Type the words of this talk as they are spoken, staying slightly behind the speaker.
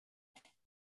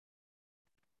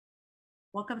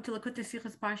Welcome to Lakota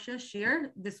Sichas Parsha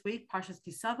Shir. This week, Parshas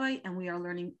Kisavai, and we are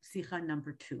learning Sicha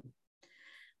number 2.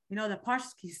 You know that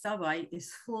Parshas Kisavai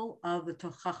is full of the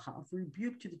tochacha, of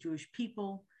rebuke to the Jewish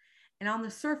people, and on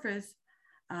the surface,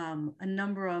 a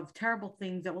number of terrible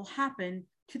things that will happen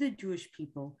to the Jewish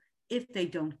people if they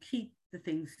don't keep the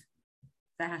things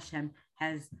that Hashem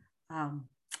has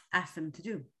asked them to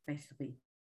do, basically.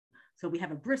 So we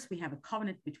have a bris, we have a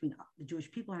covenant between the Jewish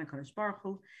people and HaKadosh Baruch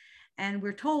Hu. And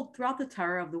we're told throughout the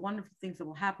Torah of the wonderful things that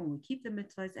will happen when we keep the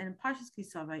mitzvahs, and in Parshas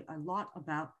Kisavai, a lot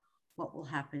about what will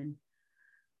happen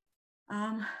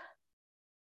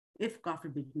if, God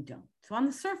forbid, we don't. So on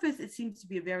the surface, it seems to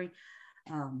be a very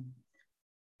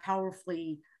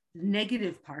powerfully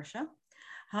negative parsha.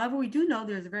 However, we do know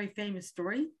there's a very famous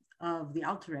story of the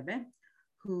Alter Rebbe,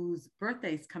 whose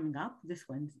birthday is coming up this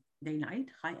Wednesday night,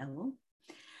 Chai Elul.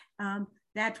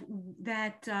 That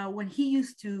when he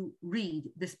used to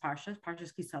read this Parshas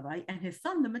Kisavai, and his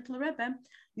son, the Mittler Rebbe,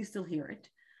 used to hear it.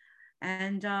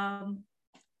 And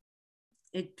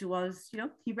it was,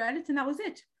 he read it and that was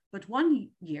it. But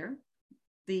one year,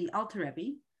 the Alter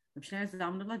Rebbe, Reb Shneur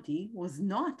Zalman Ladi, was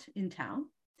not in town,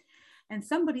 and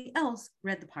somebody else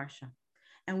read the Parsha.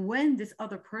 And when this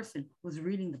other person was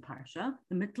reading the Parsha,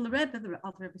 the Mittler Rebbe, the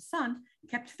Alter Rebbe's son,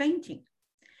 kept fainting.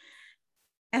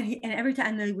 And every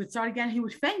time they would start again, he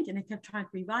would faint, and they kept trying to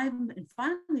revive him. And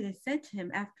finally, they said to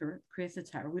him after Kriyas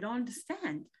Torah, "We don't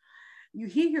understand. You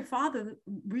hear your father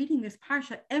reading this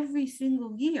parsha every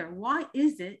single year. Why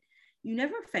is it you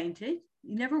never fainted?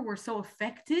 You never were so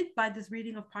affected by this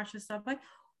reading of Parsha Savai.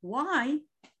 Why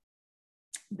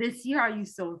this year are you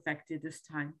so affected this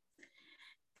time?"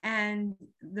 And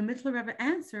the Mittler Rebbe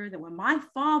answered that when my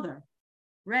father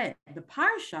read the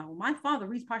parsha, when my father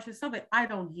reads Parsha Savai, I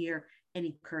don't hear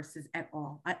any curses at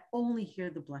all. I only hear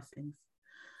the blessings.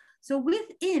 So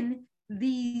within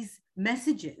these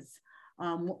messages,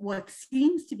 what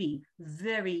seems to be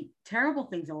very terrible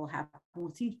things that will happen,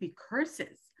 what seems to be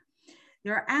curses,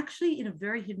 there are actually, in a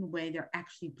very hidden way, they're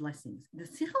actually blessings. The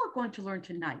Sicha we're going to learn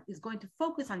tonight is going to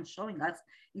focus on showing us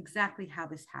exactly how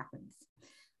this happens.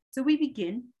 So we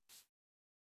begin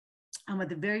at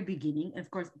the very beginning. And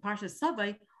of course, Parsha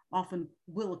Savai often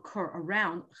will occur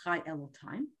around Chai Elul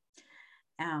time,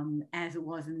 as it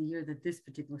was in the year that this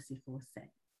particular Sicha was said.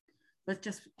 Let's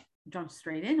just jump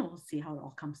straight in and we'll see how it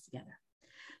all comes together.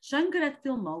 Shangaret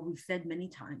Filmo, we've said many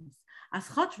times, as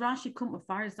Chach Rashi kum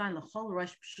afar zayin lechol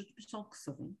rosh b'shol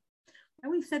ksuvim.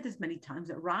 And we've said this many times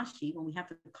that Rashi, when we have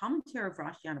the commentary of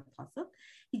Rashi on a pasuk,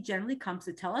 he generally comes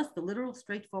to tell us the literal,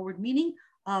 straightforward meaning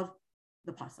of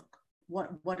the pasuk,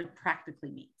 what it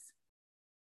practically means.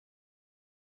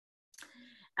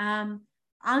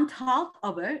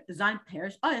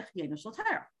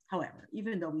 However,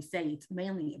 even though we say it's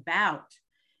mainly about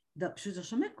the Pshuta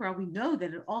Shel Mikra, we know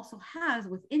that it also has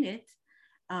within it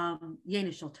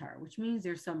Yena Shel Torah, which means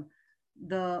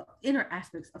the inner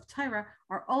aspects of Torah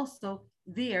are also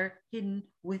there hidden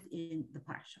within the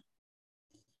Parsha.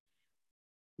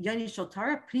 Yena Shel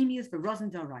Torah, Primius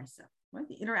V'Rozen D'Oraisa, right?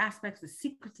 The inner aspects, the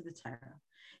secrets of the Torah.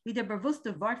 Wieder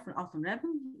bewusste Wort von Alter Rebbe,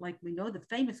 like we know the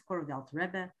famous quote of the Alter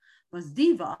Rebbe, was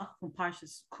Diva from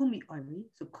Parshas Kumi Ori.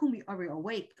 So Kumi Ori,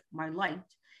 awake, my light,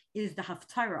 is the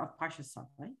Haftarah of Parshas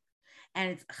Savai. And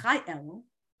it's Chai Elul,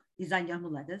 is on Yom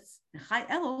Haledes. And Chai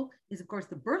Elul is, of course,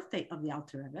 the birthday of the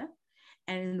Alter Rebbe.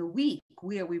 And in the week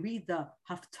where we read the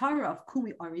Haftarah of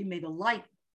Kumi Ori, may the light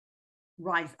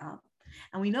rise up.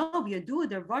 And we know, we do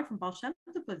the word from Baal Shem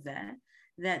Tov was there,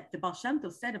 that the Baal Shem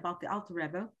Tov said about the Alter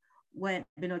Rebbe, when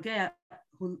Benogea,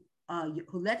 who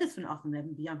led us from Alter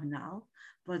Rebbe, B'Yam Hanal,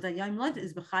 but the Yom Haledes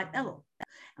is B'Chai Elul.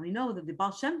 And we know that the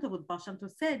Baal Shem Tov, what Baal Shem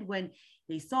Tov said when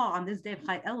they saw on this day of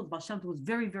Chai Elul, the Baal Shem Tov was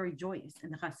very, very joyous.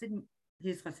 And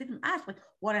his Hasidim asked, like,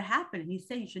 what had happened? And he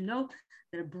said, you should know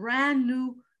that a brand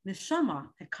new neshama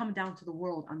had come down to the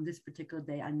world on this particular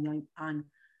day on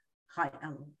Chai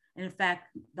Elul. And in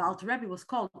fact, the Alter Rebbe was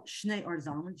called Shnei Or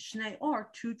Zalman, Shnei Or,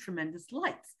 two tremendous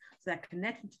lights. So that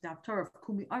connection to the Haftarah of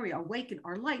Kumi Ari, awaken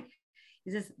our light,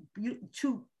 is this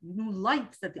two new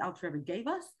lights that the Alter Rebbe gave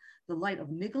us: the light of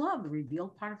Nigla, the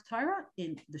revealed part of Torah,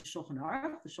 in the Shulchan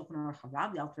Aruch,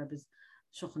 Harav, the Alter Rebbe's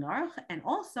Shulchan Aruch, and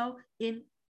also in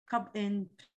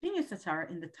Pnimius Torah,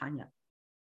 in the Tanya.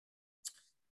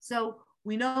 So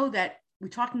we know that we're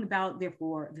talking about,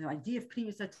 therefore, the idea of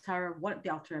Pnimius Torah, what the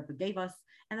Alter Rebbe gave us,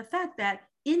 and the fact that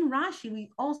in Rashi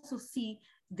we also see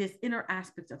this inner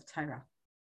aspect of Torah.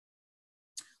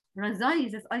 So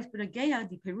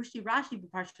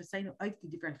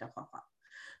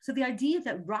the idea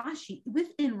that Rashi,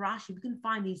 within Rashi, we can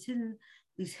find these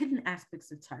hidden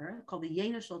aspects of Torah called the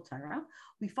Yena Shel Torah.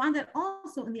 We find that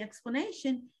also in the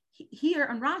explanation here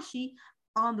on Rashi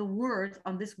on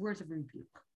this words of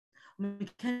rebuke.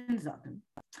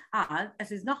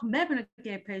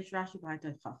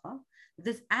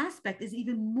 This aspect is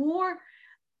even more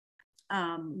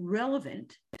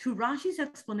relevant to Rashi's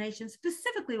explanation,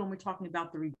 specifically when we're talking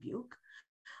about the rebuke,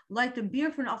 like the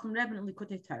Bir from Alton Rebbe and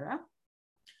Likutei Torah,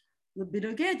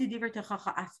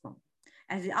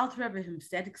 as the Alter Rebbe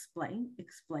himself explained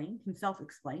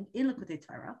in Likutei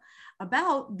Torah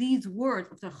about these words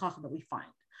of the Chacham that we find.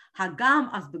 Hagam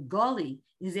as begoli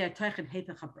is there teichen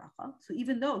hepech habracha. So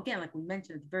even though, again, like we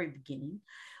mentioned at the very beginning,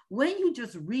 when you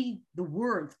just read the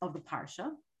words of the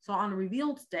parsha, so on a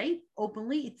revealed state,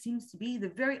 openly, it seems to be the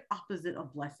very opposite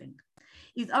of blessing.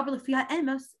 But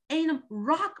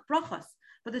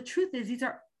the truth is, these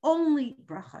are only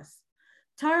brachas.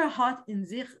 Torah hat in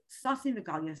sich sasim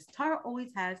v'galyas. Torah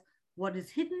always has what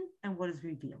is hidden and what is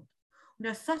revealed. Und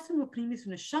der sasim v'primis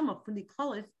from the shama from the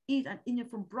klalis is an inyan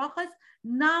from brachas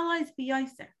nalais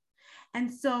b'yaiser.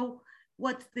 And so,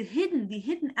 what's the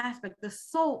hidden aspect, the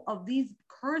soul of these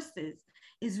curses,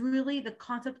 is really the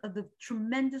concept of the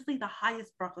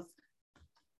highest brachas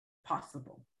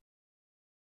possible.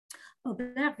 As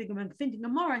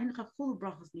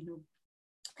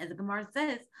the Gemara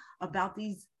says about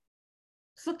these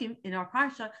sukkim in our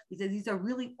parsha, he says these are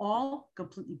really all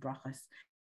completely brachas.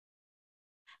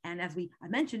 And as I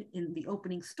mentioned in the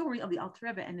opening story of the Alter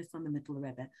Rebbe and his son, the Mittler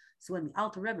Rebbe. So when the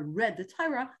Alter Rebbe read the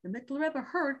Torah, the Mittler Rebbe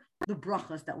heard the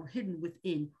brachas that were hidden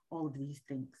within all of these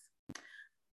things.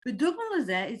 So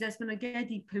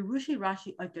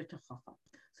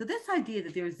this idea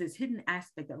that there is this hidden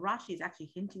aspect that Rashi is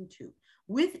actually hinting to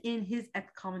within his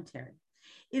commentary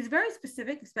is very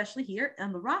specific, especially here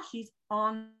on the Rashis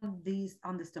on this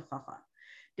Techacha.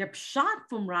 Der Pshat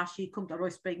from Rashi kommt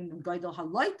daraus sprechen im Geidel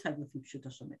Halaita with Pshuta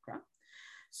Shemikra.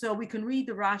 So we can read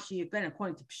the Rashi again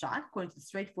according to Pshat, according to the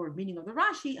straightforward meaning of the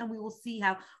Rashi, and we will see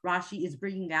how Rashi is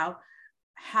bringing out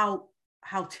how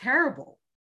terrible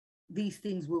these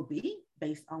things will be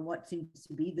based on what seems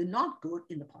to be the not good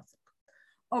in the pasuk.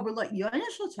 Over like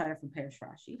Yonishal Torah from Perish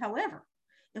Rashi. However,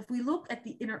 if we look at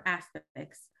the inner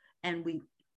aspects and we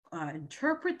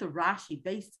interpret the Rashi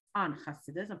based on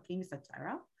Chassidus and Primis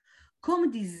Torah,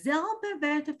 kommen dieselbe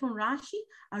Werte von Rashi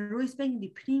an Reusbeng in die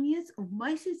Primis und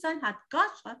meistens sein hat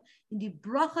Gashat in die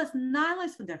Brachas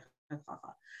Nailas von der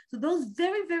Chacha. So those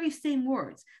very, very same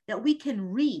words that we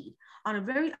can read on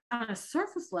a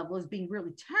surface level as being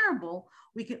really terrible,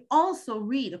 we can also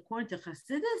read according to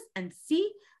Chassidus and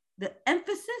see the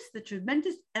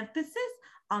tremendous emphasis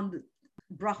on the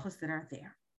brachas that are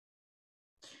there.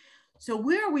 So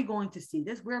where are we going to see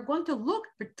this? We're going to look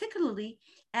particularly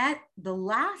at the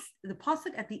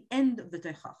pasuk at the end of the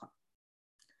Techacha.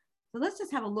 So let's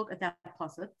just have a look at that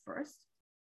pasuk first.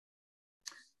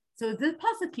 So the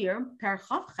pasuk here,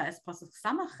 Perchav Ches, pasuk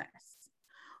Samaches,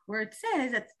 where it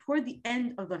says that toward the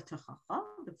end of the Techacha,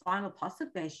 the final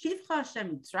pasuk, Ve'eshivcha Hashem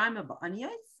Mitzrayim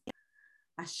ba'aniyos,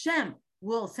 Hashem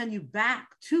will send you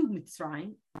back to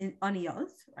Mitzrayim in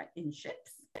aniyos, right, in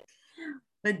ships.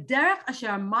 But derech asher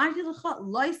amarti lecha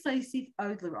lo yisif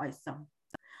od l'raisa.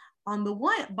 On the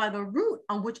way, by the route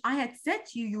on which I had said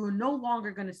to you, you are no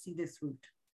longer going to see this route.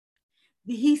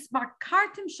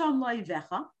 V'hismarkartim sham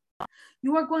lo'ivecha.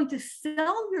 You are going to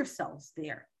sell yourselves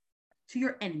there to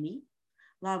your enemy,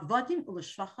 la'avadim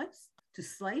u'l'shvachos, to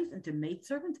slaves and to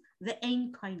maidservants,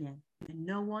 ve'ein kainen, and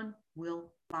no one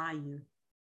will buy you.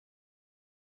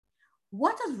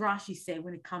 What does Rashi say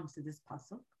when it comes to this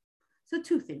pasuk? So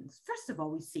two things. First of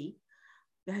all, we see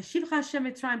the Hashivcha Hashem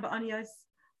Mitzrayim ba'aniyos,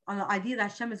 on the idea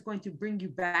that Hashem is going to bring you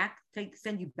back,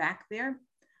 send you back there.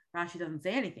 Rashi doesn't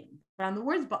say anything. But on the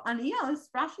words ba'aniyos,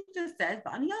 Rashi just says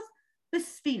ba'aniyos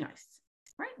b'sfinos,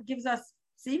 right? It gives us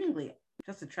seemingly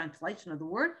just a translation of the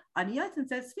word aniyos and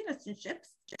says sfinos, in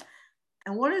ships.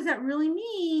 And what does that really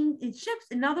mean in ships?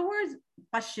 In other words,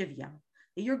 bashivya.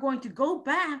 You're going to go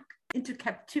back into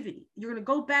captivity. You're going to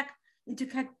go back into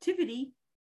captivity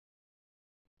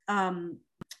in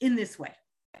this way.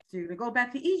 So you're going to go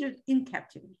back to Egypt in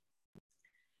captivity.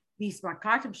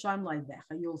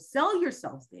 You'll sell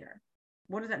yourselves there.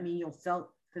 What does that mean? You'll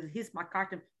sell, because his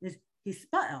makartim is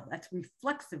hispa'el. That's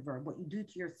reflexive verb, what you do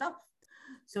to yourself.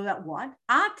 So that what?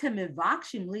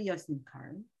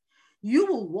 You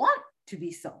will want to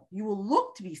be sold. You will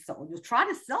look to be sold. You'll try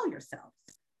to sell yourselves.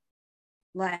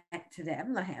 To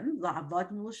them,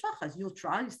 you'll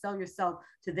try to sell yourself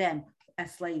to them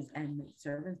as slaves and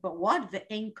servants. But what?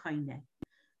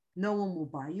 No one will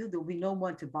buy you. There will be no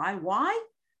one to buy. Why?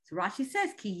 So Rashi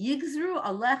says, Ki yigzru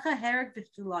alecha herek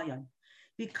v'chtulayon,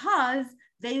 because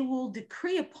they will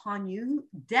decree upon you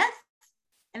death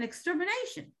and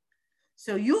extermination.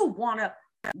 So you'll want to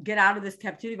get out of this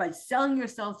captivity by selling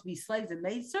yourselves to be slaves and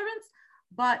maidservants,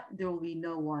 but there will be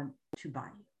no one to buy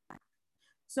you.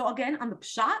 So again, on the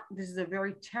Pshat, this is a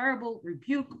very terrible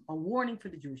rebuke, a warning for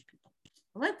the Jewish people.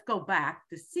 Let's go back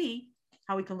to see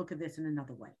how we can look at this in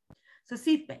another way. So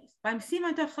Sif Beis,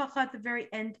 at the very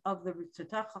end of the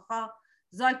Tzatachacha,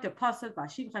 Zayt the Pasuk,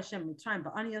 Vashiv Hashem Mitzrayim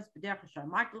Ba'aniyos B'derech Hashem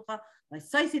Markelcha,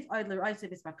 L'Saisif Oid L'Raisa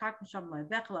V'Smakak Misham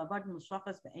L'Vechel Avadim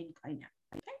L'Shachas V'Ein Kaina.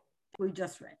 Okay, we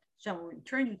just read. Hashem will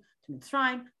return you to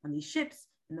Mitzrayim on these ships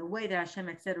in the way that Hashem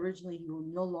had said originally. You will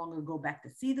no longer go back to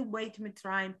see the way to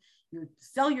Mitzrayim. You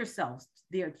sell yourselves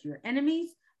there to your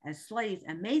enemies as slaves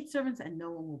and maidservants, and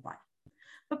no one will buy.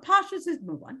 But Pashas is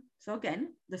move on. So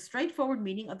again, the straightforward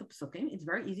meaning of the Pesukim is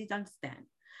very easy to understand.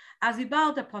 As we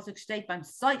bow the pasuk steht beim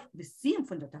Seif v'siyum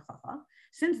von der Tochacha,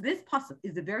 since this pasuk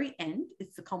is the very end,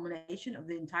 it's the culmination of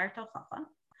the entire Tochacha.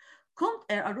 Kommt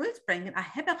bringen a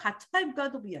hebech hatayv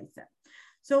gadol b'yosef.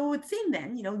 So it would seem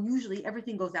then, usually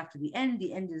everything goes after the end.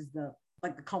 The end is the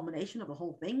culmination of the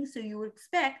whole thing. So you would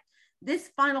expect this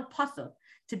final pasuk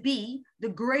to be the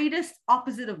greatest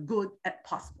opposite of good at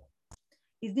possible.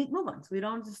 Is nicht move on, so we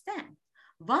don't understand.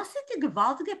 Was sind die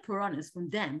gewaltige Puranas von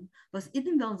dem, was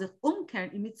ihnen wollen sich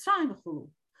umkehren in Mitzrayim bechulu?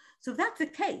 So if that's the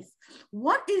case,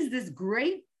 what is this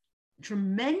great,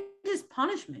 tremendous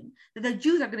punishment that the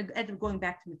Jews are going to end up going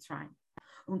back to Mitzrayim?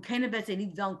 And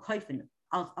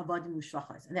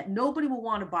that nobody will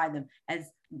want to buy them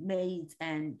as maids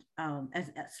and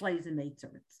as slaves and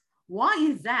maidservants. Why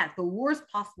is that the worst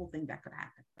possible thing that could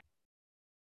happen?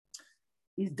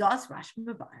 Is das Rashi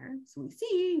Mevayer? So we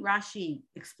see Rashi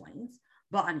explains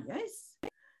Ba'aniyos,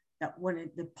 that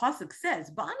when the pasuk says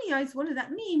Ba'aniyos, what does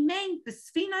that mean? Main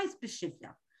b'sfinais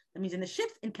b'shivya. That means in the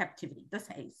ships in captivity. Das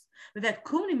heißt, but that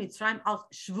kumni Mitzrayim al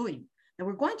shvuim, that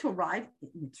we're going to arrive in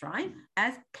Mitzrayim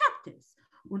as captives.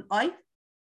 Unai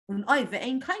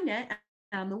ve'ein kaine,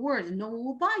 and the word, and no one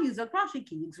will buy you. Zok Rashi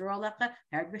ki yigzor alecha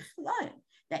hereg b'chilayim.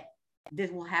 That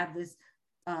this will have this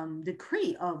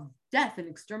decree of death and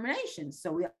extermination.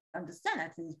 So we understand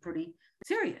that seems pretty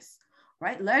serious,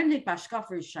 right? So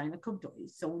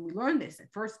when we learn this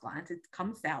at first glance, it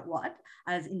comes out what?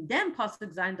 As in dem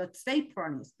pasuk zayin dot tzvei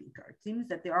puranim speaker. It seems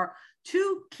that there are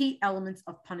two key elements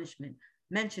of punishment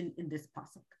mentioned in this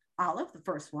pasuk. Aleph, the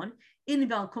first one, in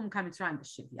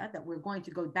that we're going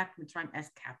to go back to Mitzrayim as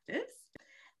captives.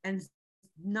 And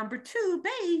number two,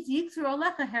 beis yikzur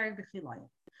alecha hereg b'chilayim.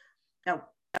 Now,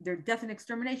 their death and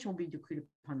extermination will be decreed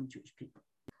upon the Jewish people.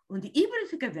 And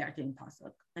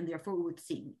therefore it would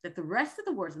seem that the rest of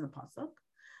the words in the pasuk,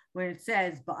 when it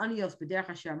says "Ba'aniyos b'derech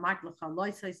asher amarti lecha lo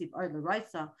yisayisiv oid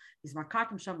l'raisa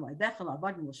v'smarkatim sham lo'ivechel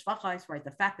avadim l'shvachais," right?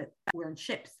 The fact that we're in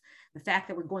ships, the fact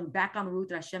that we're going back on the route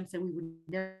that Hashem said we would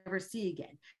never see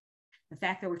again, the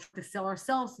fact that we're trying to sell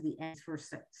ourselves to the ends for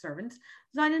servants,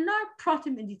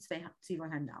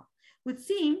 would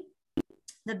seem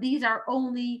that these are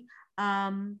only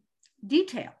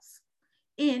details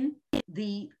in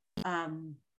the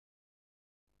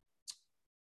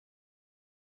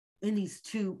in these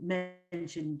two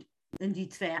mentioned in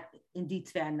these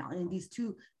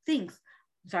two things,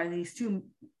 these two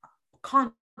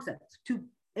concepts, two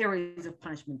areas of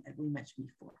punishment that we mentioned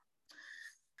before.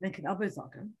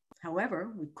 However,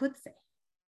 we could say,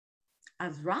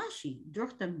 as Rashi,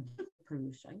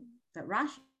 that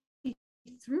Rashi,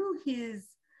 through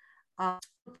his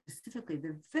specifically,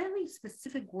 the very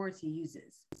specific words he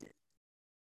uses, so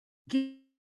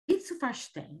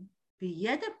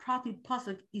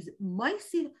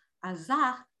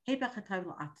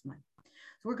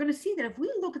we're going to see that if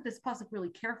we look at this pasuk really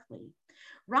carefully,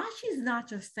 Rashi is not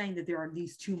just saying that there are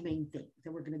these two main things,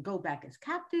 that we're going to go back as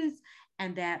captives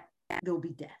and that there will be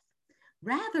death.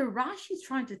 Rather, Rashi is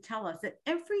trying to tell us that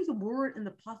every word in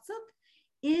the pasuk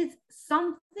is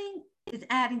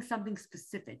adding something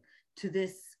specific to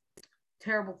this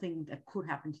terrible thing that could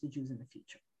happen to the Jews in the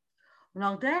future.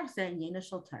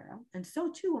 And so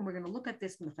too, when we're going to look at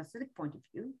this from the Hasidic point of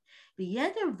view,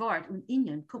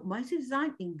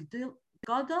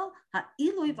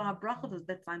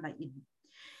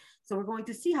 so we're going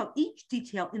to see how each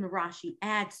detail in the Rashi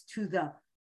adds to the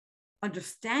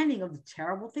understanding of the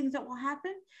terrible things that will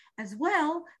happen, as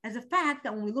well as the fact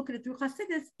that when we look at it through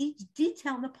Hasidus, each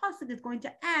detail in the pasuk is going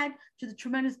to add to the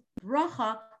tremendous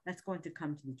bracha that's going to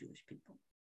come to the Jewish people.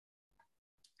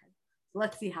 Okay. So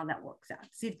let's see how that works out.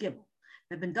 Siv Gimel.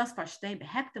 So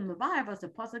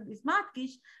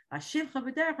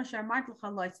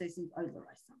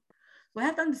we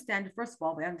have to understand it, first of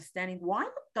all, by understanding why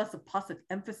does the pasuk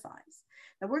emphasize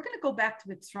that we're going to go back to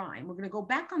Mitzrayim. We're going to go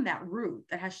back on that route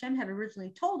that Hashem had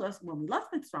originally told us when we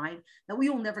left Mitzrayim that we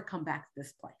will never come back to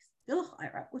this place. Let's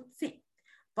see.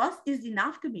 Was is the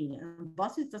nafkamina and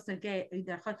was is doesn't get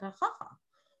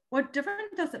what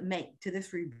difference does it make to this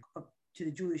to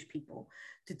the Jewish people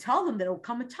to tell them that it will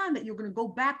come a time that you're going to go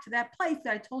back to that place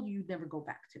that I told you you'd never go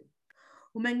back to?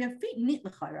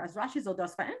 As Rashi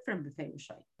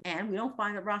and we don't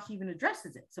find that Rashi even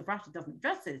addresses it. So if Rashi doesn't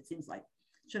address it, it seems like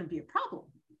it shouldn't be a problem.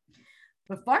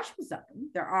 But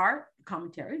there are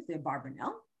commentaries, they're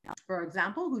Barbanel, for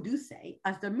example, who do say,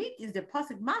 as the meat is the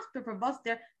pasuk master for was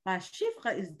there,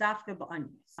 Shifcha is dafka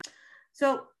ba'anis.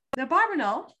 So the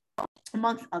Barbanel,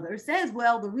 amongst others, says,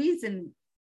 well, the reason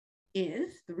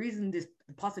this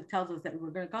pasuk tells us that we're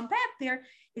going to come back there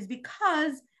is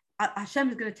because Hashem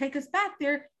is going to take us back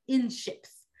there in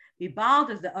ships. Since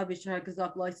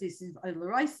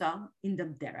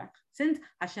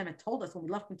Hashem had told us when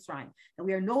we left Mitzrayim that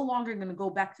we are no longer going to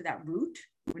go back to that route,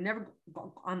 we're never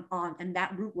on, and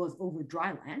that route was over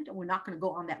dry land, and we're not going to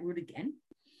go on that route again.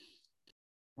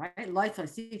 Right? You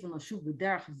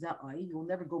will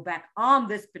never go back on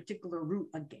this particular route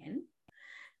again.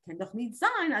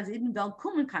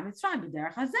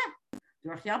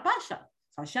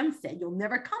 So Hashem said, you'll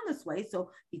never come this way,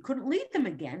 so he couldn't lead them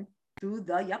again through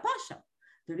the Yabasha.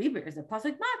 The Rebbe is a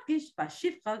pasuk matkish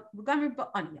b'shifcha v'gamir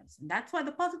ba'aniyos, and that's why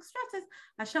the pasuk stresses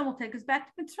Hashem will take us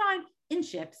back to Mitzrayim in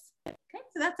ships. Okay,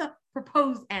 so that's a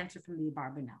proposed answer from the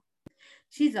Barbanel.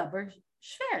 She's aber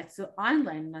schwer zu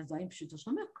einleiten as ein pshuto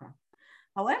shel mikra.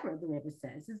 However, the Rebbe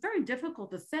says it's very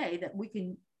difficult to say that we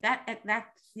can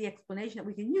that's the explanation that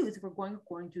we can use if we're going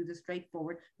according to the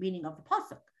straightforward meaning of the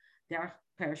pasuk. There are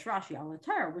Perish Rashi al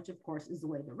Torah, which of course is the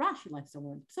way that Rashi likes to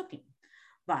learn psukim.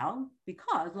 Well,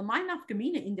 because l'may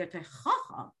nafkamina in der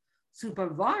techacha super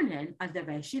varnen as der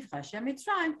vayshivcha Hashem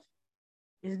Mitzrayim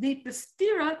is need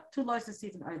bestira to lois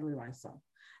Stephen Eidli Raisa.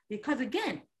 Because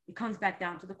again, it comes back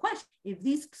down to the question: if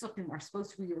these psukim are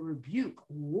supposed to be a rebuke,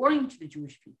 warning to the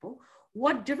Jewish people,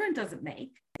 what difference does it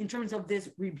make in terms of this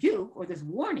rebuke or this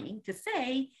warning to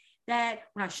say that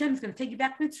when Hashem is going to take you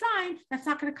back to Mitzrayim, that's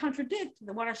not going to contradict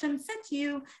what Hashem said to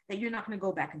you, that you're not going to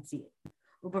go back and see it.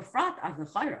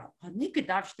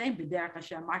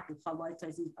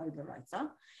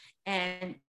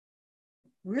 And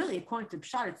really, according to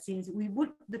Pshat, it seems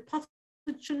the pasuk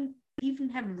shouldn't even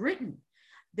have written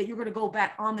that you're going to go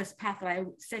back on this path that I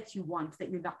said to you once, that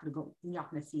you're not going to go, you're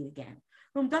not going to see it again.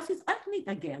 Because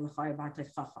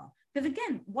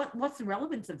again, what's the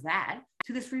relevance of that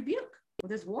to this rebuke? Or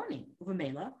this warning of a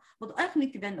mela, and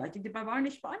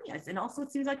also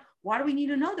it seems like, why do we need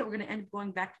to know that we're going to end up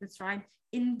going back to Mitzrayim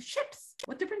in ships?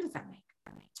 What difference does that make?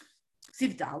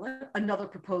 Sivdala, another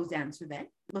proposed answer then.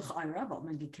 So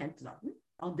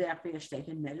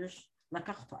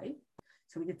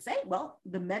we could say, well,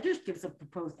 the Medrash gives a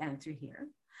proposed answer here.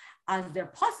 As their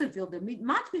possible, the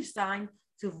matmish sign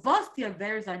to vastia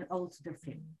verzain also the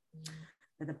film.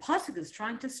 That the pasuk is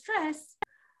trying to stress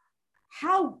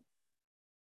how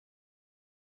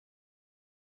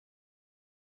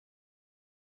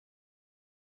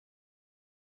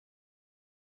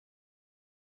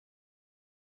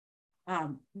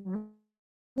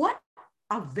what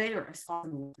Averis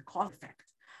on the cause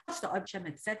effect. Hashem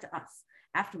had said to us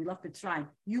after we left Mitzrayim,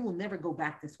 you will never go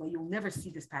back this way. You'll never see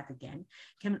this path again.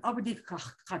 That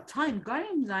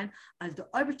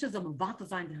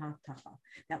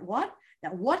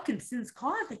what can sins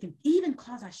cause? They can even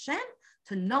cause Hashem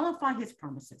to nullify his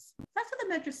promises. That's what the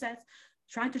Medrash says,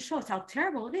 trying to show us how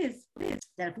terrible it is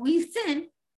that if we sin,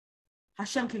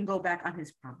 Hashem can go back on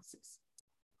his promises.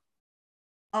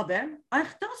 But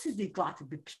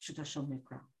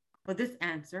this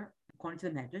answer, according to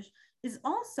the Medrash, is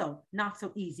also not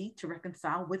so easy to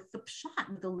reconcile with the pshat,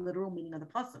 with the literal meaning of the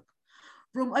pasuk.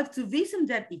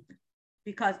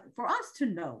 Because for us to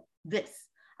know this,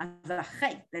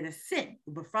 that a sin,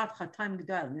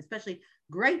 and especially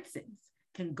great sins,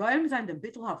 can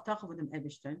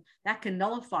that can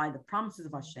nullify the promises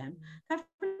of Hashem.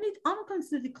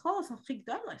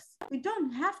 We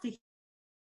don't have to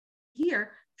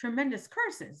hear tremendous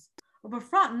curses,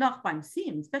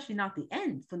 especially not the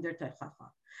end from their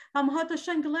techacha. And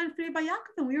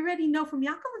we already know from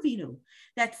Yaakov Avinu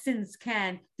that sins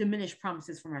can diminish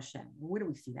promises from Hashem. Where do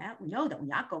we see that? We know that when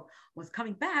Yaakov was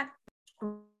coming back,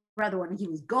 rather when he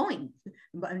was going,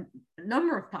 a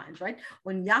number of times, right?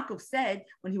 When Yaakov said,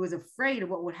 when he was afraid of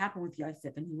what would happen with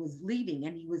Yosef, and he was leaving,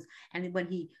 and when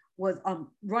he was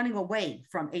running away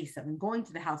from Esav and going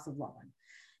to the house of Lavan.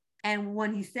 And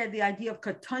when he said the idea of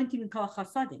katantim and kol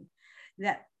chasadim,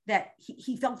 that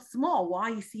he felt small.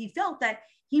 Why? He felt that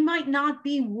he might not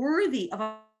be worthy of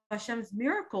Hashem's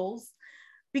miracles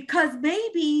because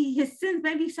maybe his sins,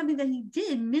 maybe something that he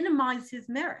did minimize his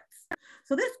merits.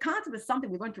 So this concept is something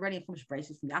we learned already in Chumash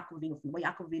Bereshis from Yaakov Avinu, from the way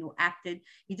Yaakov Avinu acted.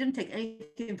 He didn't take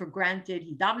anything for granted.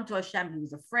 He davened to Hashem. He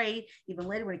was afraid. Even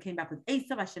later, when he came back with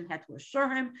Esav, Hashem had to assure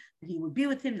him that he would be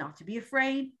with him, not to be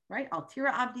afraid, right? Al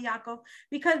Tira Abdi Yaakov,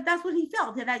 because that's what he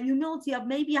felt, that humility of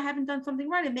maybe I haven't done something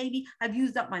right, and maybe I've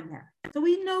used up my merit. So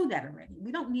we know that already.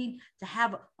 We don't need to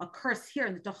have a curse here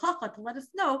in the Tochacha to let us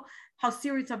know how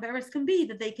serious Averis can be,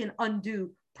 that they can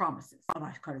undo promises of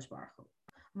HaKadosh Baruch Hu.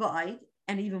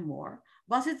 And even more,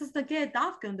 was ist das dagegen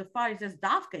Davka? And the fire says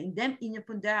Davka in dem inyan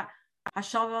von der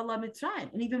Hashava ala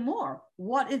Mitzrayim. And even more,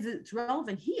 what is it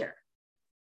relevant here?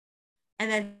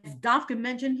 And then Davka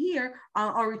mentioned here,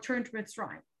 our return to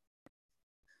Mitzrayim.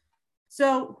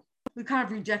 So we're kind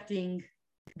of rejecting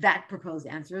that proposed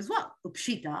answer as well.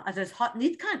 Upshita, as is hot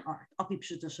nit kan art, api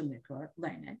pshita shemikra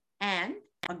learning. And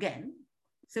again,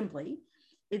 simply,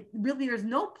 it really there's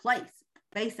no place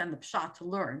based on the pshat to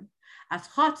learn as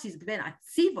Chatzis gven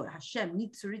atzivo Hashem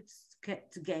nitzuritz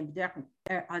to gain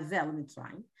azel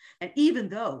Mitzrayim. And even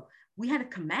though we had a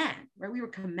command, right? We were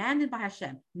commanded by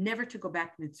Hashem never to go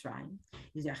back to Mitzrayim.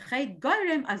 Is there ched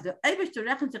goyrem as the Eibishter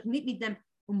rechnet sich nit mit dem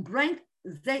umbringt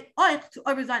they euch to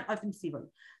oversein auf dem Sivon.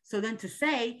 So then to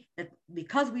say that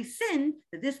because we sin,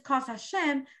 that this caused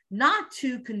Hashem not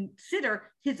to consider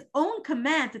his own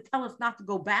command to tell us not to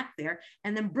go back there,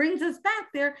 and then brings us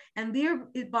back there, and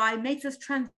thereby makes us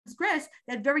transgress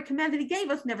that very command that he gave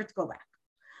us never to go back.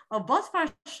 Because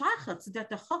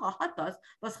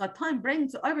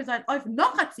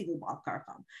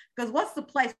what's the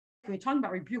place when we're talking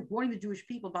about rebuke, warning the Jewish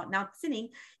people about not sinning?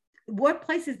 What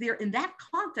place is there in that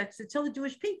context to tell the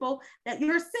Jewish people that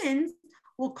your sins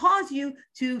will cause you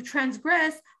to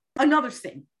transgress another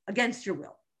sin against your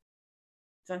will?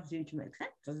 Doesn't seem to make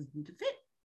sense. Doesn't seem to fit.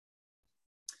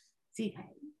 See,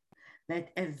 that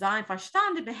as Zion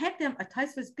verstanden behet them a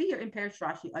Taisvas beer in Perish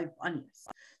Rashi of Anias.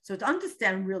 So to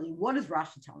understand really what is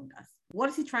Rashi telling us, what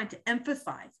is he trying to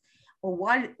emphasize, or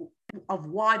why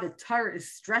the Torah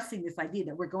is stressing this idea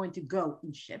that we're going to go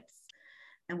in ships.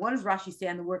 And what does Rashi say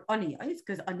on the word aniyos?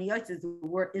 Because aniyos is the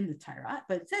word in the Torah,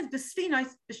 but it says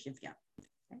b'sfinos b'shivya.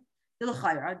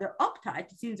 They're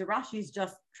uptight. It seems that Rashi is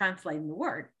just translating the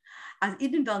word. As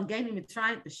idin velgenim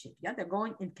mitzrayim b'shivya, they're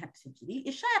going in captivity.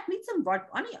 Ishayach mitzum vart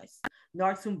aniyos,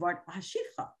 nor zum vart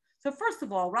hashivcha. So first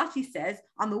of all, Rashi says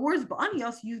on the words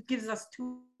b'aniyos, he gives us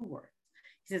two words.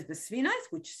 He says b'sfinos,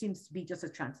 which seems to be just a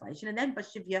translation, and then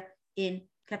b'shivya in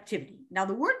captivity. Now,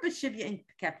 the word b'shivya in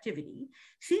captivity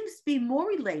seems to be more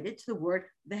related to the word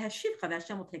v'hashivcha, that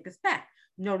Hashem will take us back.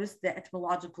 Notice the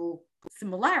etymological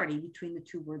similarity between the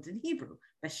two words in Hebrew,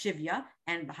 b'shivya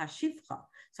and v'hashivcha.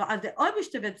 So, as the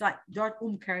Eibishter wird sagt, dort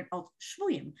umkehren als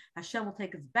Shvuyim, Hashem will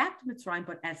take us back to Mitzrayim,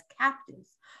 but as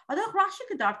captives. Although Rashi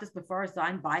gedacht das before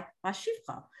sein by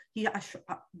v'hashivcha, the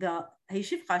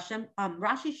hashivcha Hashem,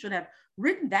 Rashi should have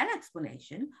written that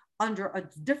explanation under a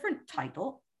different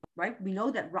title. Right? We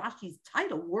know that Rashi's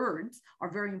title words are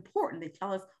very important. They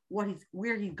tell us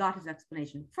where he got his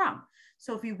explanation from.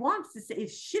 So if he wants to say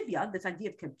if Shivya, this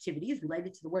idea of captivity, is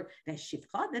related to the word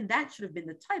Veshivcha, then that should have been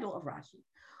the title of Rashi.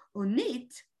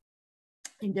 Unit,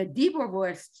 in the Dibur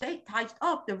word typed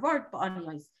up the word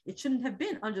Ba'aniyos. It shouldn't have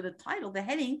been under the title, the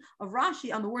heading of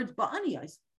Rashi on the words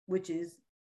Ba'aniyos, which is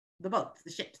the boats,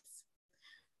 the ships.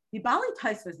 The Bali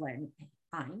Taisva's learning.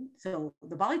 So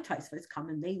the Bali Taisvas come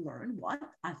and they learn what?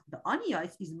 As the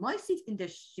Aniyos is Moisif in the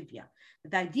Shivya.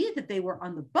 The idea that they were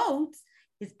on the boats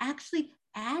is actually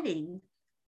adding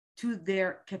to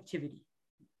their captivity.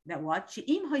 That what?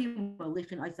 She'im hayu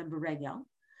malichin aisam beregel,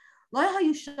 lo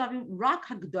hayu shavim rak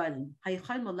hagdolim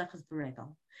haychayim malechas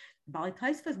beregel. The Bali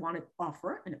Taisvas want to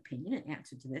offer an opinion, an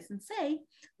answer to this, and say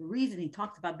the reason he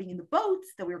talks about being in the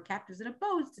boats, that we were captives in a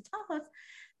boat, to tell us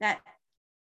that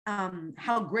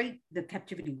how great the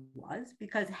captivity was,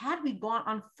 because had we gone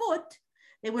on foot,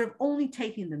 they would have only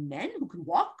taken the men who could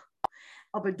walk.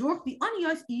 But the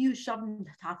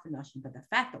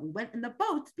fact that we went in the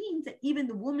boats means that even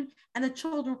the women and the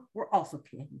children were also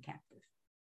taken captive.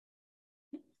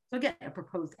 So again, a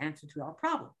proposed answer to our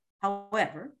problem.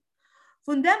 However,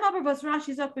 the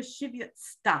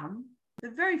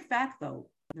very fact, though,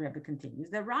 the Rebbe continues,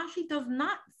 that Rashi does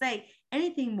not say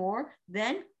anything more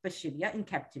than Bashivya in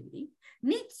captivity,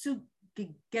 needs to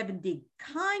geben die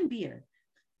kein beer,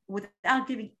 without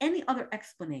giving any other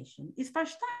explanation, is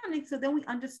verständig, so then we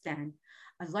understand.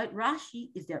 As like Rashi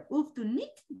is there uf du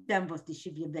nicht dem was die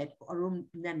Shivya wird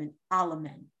nehmen alle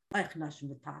men.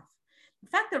 The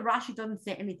fact that Rashi doesn't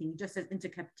say anything, he just says into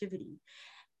captivity,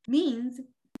 means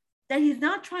that he's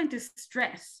not trying to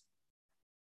stress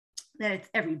that it's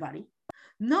everybody,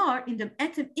 nor in dem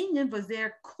etem Indian was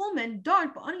there kommen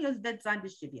dort ba'aniyos wird sein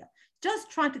b'shivya.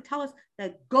 just trying to tell us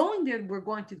that going there, we're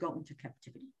going to go into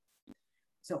captivity.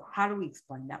 So how do we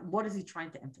explain that? What is he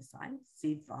trying to emphasize?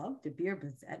 Sivav, the beer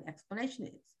explanation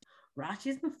is Rashi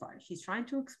is mafarish. He's trying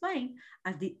to explain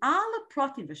as the ala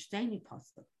pratim v'shteini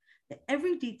pasuk that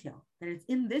every detail that is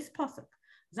in this pasuk,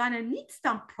 seine nicht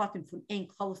stam pratim von ein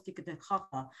klostik de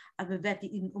chacha as we vet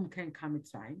in umkehren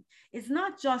kamitzrayim. It's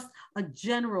not just a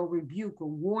general rebuke or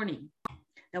warning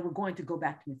that we're going to go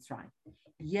back to Mitzrayim.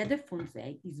 Jede von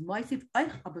sie is meisif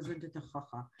eich abazunde de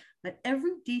chacha. That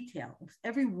every detail,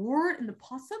 every word in the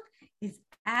pasuk is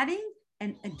adding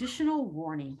an additional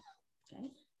warning.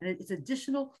 Okay. And it's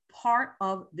additional part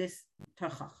of this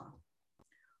Terchacha.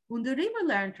 When the Rebbe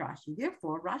learned Rashi,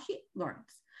 therefore, Rashi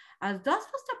learns, as das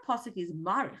was the pasuk is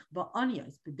marich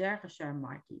ba'anyos b'derech asher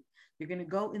marti. You're going to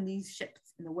go in these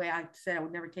ships in the way I said I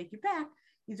would never take you back.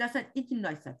 Is that's an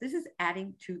ikinnoisa. This is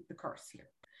adding to the curse here.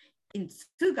 In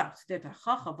Zugab der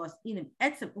Terchacha was ihnen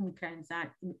etzem umkehren sein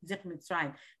in sich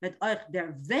Mitzrayim mit euch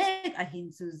der Weg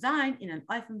ahin zu sein in an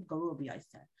Eifem Galul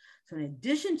b'Yosef. So in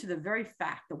addition to the very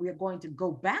fact that we are going to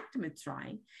go back to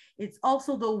Mitzrayim, it's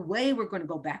also the way we're going to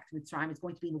go back to Mitzrayim. It's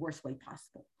going to be in the worst way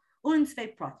possible. In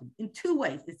two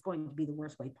ways, it's going to be the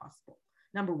worst way possible.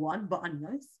 Number one,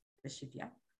 ba'anyos, the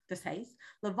shivya. This says,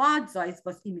 Levad Zeis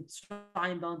was in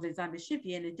Mitzrayim,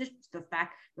 in addition to the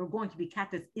fact that we're going to be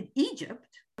captives in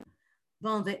Egypt,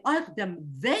 our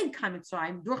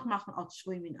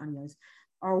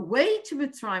way to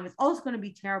Mitzrayim is also going to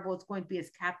be terrible. It's going to be as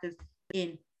captives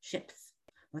in ships.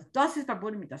 Of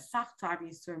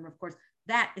course,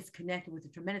 that is connected with a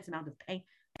tremendous amount of pain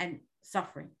and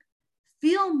suffering.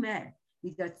 Feel mer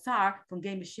from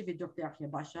game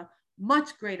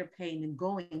much greater pain than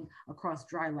going across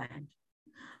dry land.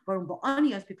 But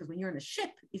because when you're in a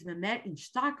ship, is in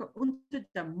starker unter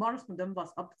der Mars von dem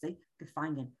was ab sich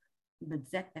gefangen.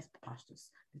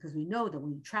 Because we know that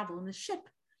when you travel in a ship,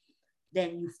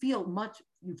 then you feel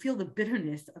the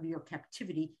bitterness of your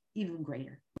captivity even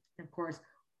greater. And of course,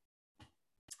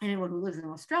 anyone who lives in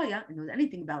Australia and knows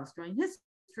anything about Australian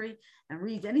history and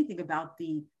reads anything about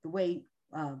the way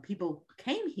people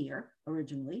came here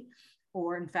originally,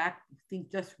 or in fact,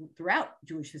 think just throughout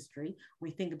Jewish history,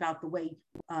 we think about the way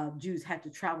Jews had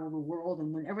to travel the world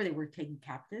and whenever they were taken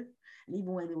captive, and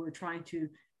even when they were trying to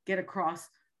get across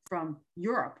from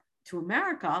Europe to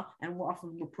America, and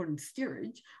often were put in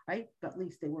steerage, right? But at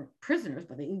least they weren't prisoners,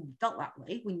 but they even felt that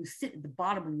way. When you sit at the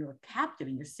bottom and you're a captive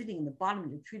and you're sitting in the bottom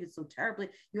and you're treated so terribly,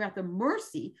 you're at the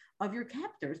mercy of your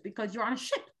captors because you're on a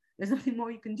ship. There's nothing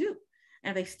more you can do.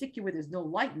 And they stick you where there's no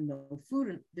light and no food,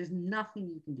 and there's nothing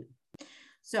you can do.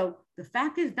 So the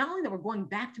fact is not only that we're going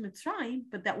back to Mitzrayim,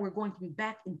 but that we're going to be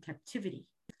back in captivity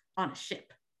on a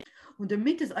ship. Und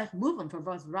damit es euch moving for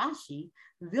was Rashi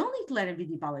will nicht lernen wie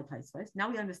die Balei Taisvais. Now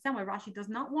we understand why Rashi does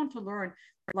not want to learn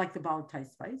like the Balei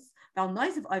Taisvais. Weil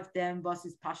neusif auf dem was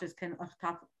is Pashas ken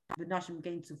achtaf v'nashim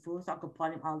gain zu fuß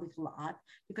akapanim alich la'at.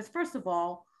 Because first of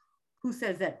all, who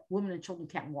says that women and children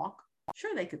can't walk?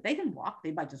 Sure, they can walk.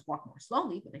 They might just walk more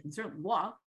slowly, but they can certainly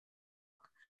walk.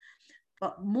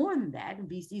 But more than that, in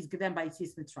BC's given by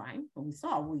Yitzis Mitzrayim, when we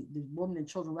saw the women and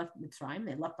children left Mitzrayim,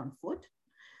 they left on foot.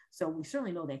 So we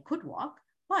certainly know they could walk,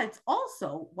 but it's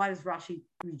also, why does Rashi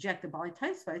reject the Balei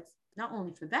Taisvais? Not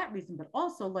only for that reason, but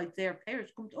also like their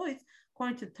parish kumt ois,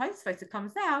 according to Taisvais, it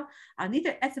comes out,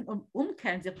 neither etzem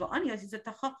umkehren sich ba'anyos is a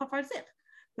tachacha farzich.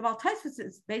 The Balei Taisvais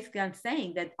is basically on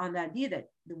saying that on the idea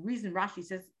that the reason Rashi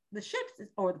says the ships,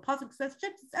 or the pasuk says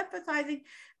ships, is emphasizing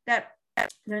that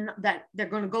they're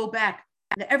going to go back,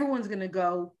 that everyone's going to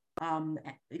go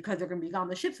because they're going to be on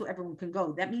the ship, so everyone can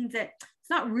go. That means that it's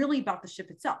not really about the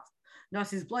ship itself. No, it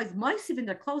says, according to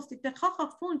the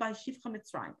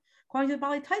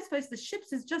Balei Taisvais, the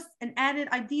ships is just an added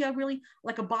idea, really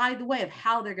like a by the way of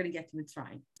how they're going to get to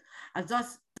Mitzrayim. As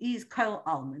thus is Kol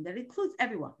Alman, that includes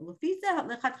everyone.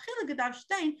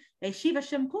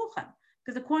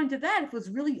 Because according to that, if it was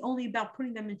really only about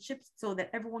putting them in ships so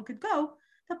that everyone could go,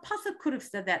 the pasuk could have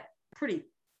said that pretty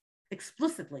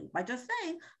explicitly by just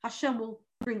saying Hashem will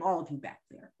bring all of you back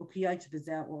there, or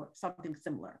something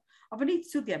similar. But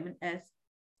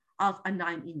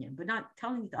not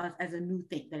telling it to us as a new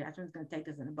thing that Hashem is going to take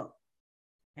us in a boat.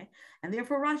 Okay? And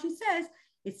therefore Rashi says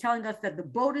it's telling us that the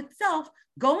boat itself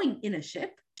going in a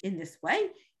ship in this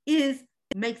way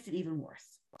makes it even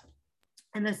worse.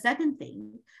 And the second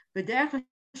thing, as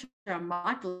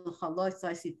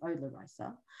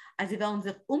sie wollen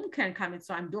sich umkehren kann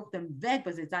Mitzrayim durch den Weg,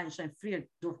 was sie seien schon früher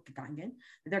durchgegangen.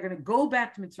 They're going to go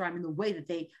back to Mitzrayim in the way that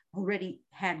they already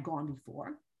had gone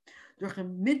before.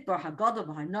 And we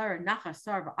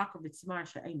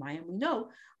know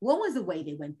what was the way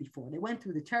they went before. They went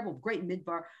through the terrible great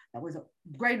midbar that was a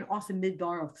great and awesome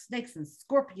midbar of snakes and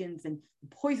scorpions and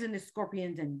poisonous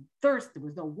scorpions and thirst. There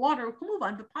was no water.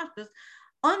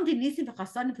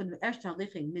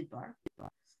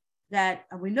 That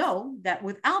we know that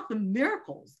without the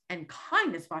miracles and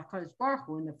kindness of HaKadosh Baruch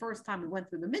Hu in the first time we went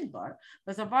through the midbar,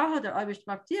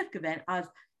 as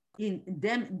in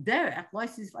them derech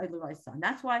loisis v'ayleroisa. And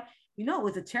that's why it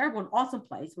was a terrible and awesome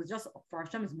place. It was just for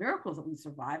Hashem's miracles that we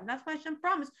survived, and that's why Hashem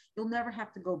promised you'll never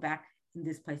have to go back in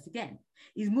this place again.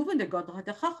 He's moving the God in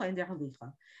their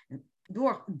halicha and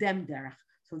door dem derech.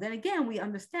 So then again, we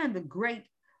understand the great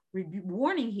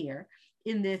warning here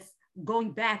in this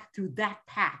going back to that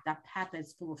path that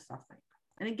is full of suffering.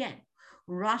 And again,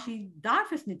 Rashi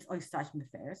darfus nit oistach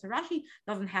mefer. So Rashi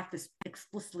doesn't have to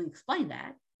explicitly explain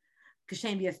that. Just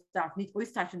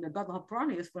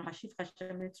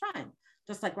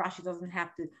like Rashi doesn't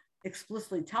have to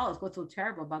explicitly tell us what's so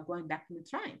terrible about going back to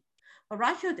Mitzrayim. But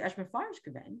Rashi had Esh Mefarish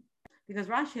Kaven, because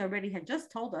Rashi already had just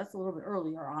told us a little bit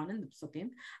earlier on in the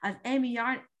Psukim, as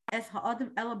Emiyar es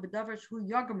ha'adam ela b'davar shu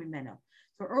yagam mimeno.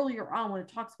 So earlier on, when it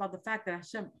talks about the fact that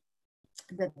Hashem,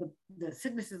 that the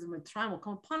sicknesses of Mitzrayim will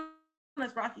come upon,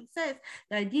 as Rashi says,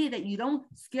 the idea that you don't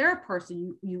scare a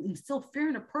person, you instill fear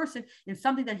in a person in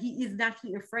something that he is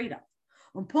naturally afraid of.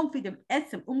 So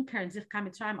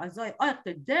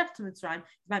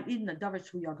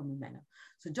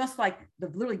just like the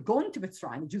literally going to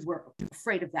Mitzrayim, the Jews were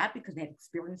afraid of that because they had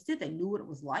experienced it, they knew what it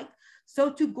was like.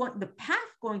 So to the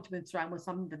path going to Mitzrayim was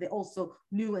something that they also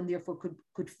knew and therefore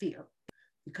could fear,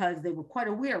 because they were quite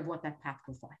aware of what that path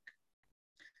was like.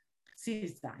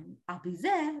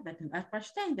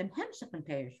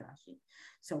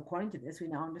 So according to this, we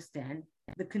now understand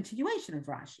the continuation of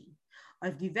Rashi.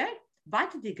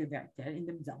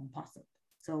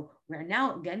 So we're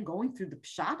now again going through the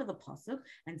pshat of the pasuk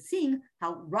and seeing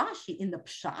how Rashi in the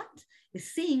pshat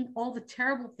is seeing all the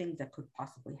terrible things that could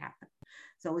possibly happen.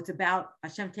 So it's about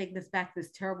Hashem taking us back to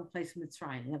this terrible place in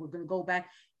Mitzrayim, and that we're going to go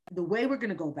back. The way we're going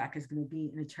to go back is going to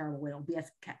be in a terrible way. It'll be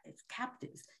as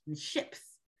captives in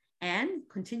ships. And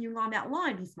continuing on that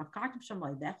line,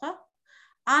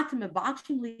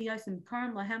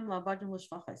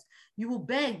 you will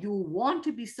beg, you will want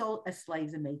to be sold as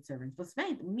slaves and maidservants. What's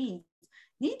meant means,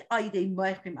 we're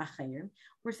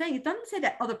saying it doesn't say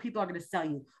that other people are going to sell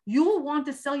you. You will want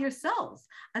to sell yourselves.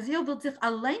 As Rashi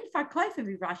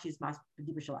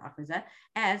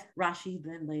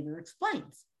then later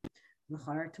explains.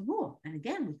 And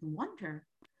again, we can wonder,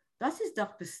 das ist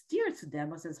doch bestiert zu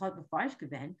dem, was es heute falsch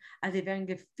gewesen, als sie werden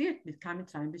geführt mit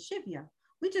Mitzrayim b'shivya.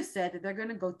 We just said that they're going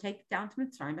to go take down to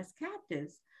Mitzrayim as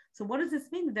captives. So what does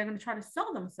this mean? That they're going to try to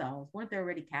sell themselves? Weren't they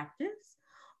already captives?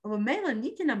 If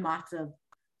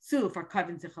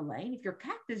you're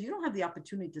captives, you don't have the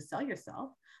opportunity to sell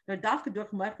yourself. It's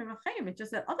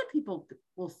just that other people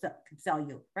can sell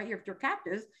you, right? If you're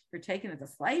captives, you're taken as a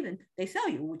slave and they sell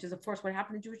you, which is, of course, what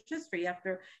happened in Jewish history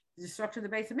after the destruction of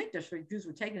the Beis Hamikdash. The Jews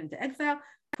were taken into exile,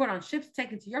 put on ships,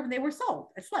 taken to Europe, and they were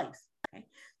sold as slaves. Okay,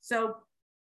 so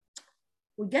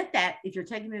we get that if you're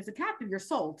taken as a captive, you're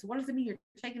sold. So what does it mean? You're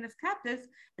taken as captives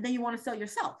and then you want to sell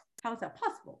yourself? How is that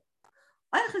possible?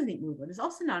 It's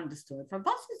also not understood. Why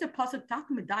does the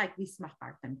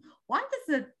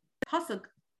pasuk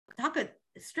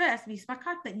stress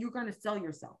that you're going to sell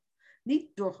yourself?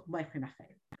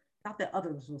 Not that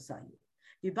others will sell you.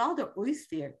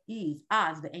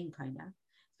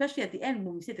 Especially at the end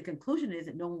when we say the conclusion is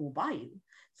that no one will buy you.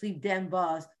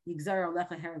 Because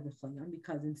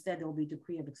instead there will be a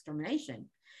decree of extermination.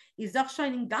 So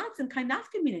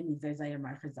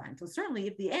certainly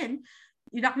if the end,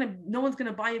 no one's going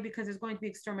to buy you because there's going to be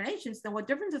exterminations, then what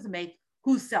difference does it make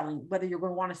who's selling, whether you're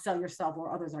going to want to sell yourself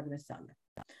or others are going to sell you?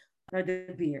 Now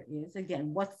the beer is,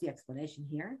 again, what's the explanation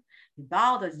here?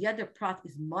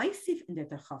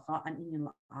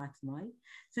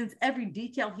 Since every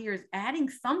detail here is adding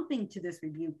something to this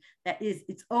rebuke that is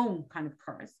its own kind of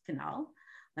curse, canal.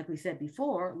 Like we said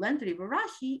before,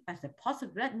 Rashi as the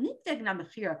pasuk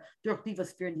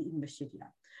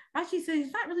Rashi says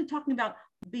he's not really talking about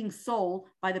being sold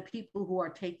by the people who are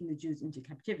taking the Jews into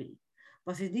captivity.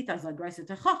 I'm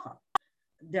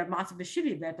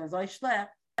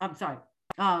sorry.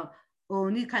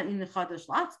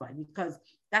 Because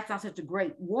that's not such a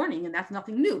great warning and that's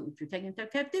nothing new. If you're taken into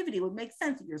captivity, it would make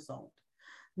sense if you're sold.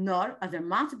 But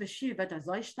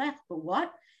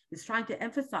what is trying to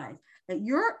emphasize that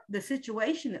the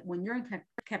situation that when you're in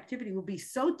captivity will be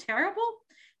so terrible,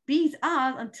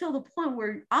 until the point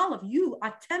where all of you,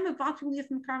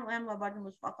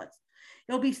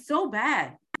 it'll be so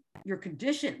bad your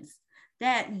conditions,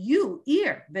 that you,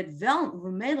 you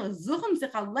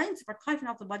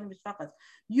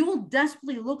will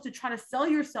desperately look to try to sell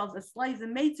yourselves as slaves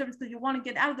and maidservants because you want to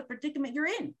get out of the predicament you're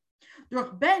in. By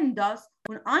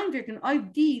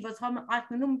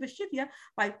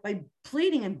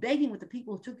pleading and begging with the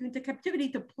people who took you into captivity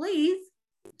to please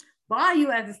buy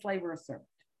you as a slave or a servant,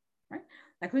 right?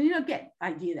 Like when you don't get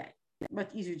idea that it's much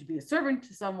easier to be a servant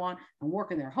to someone and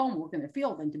work in their home, work in their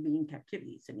field, than to be in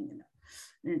captivity, sitting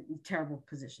in terrible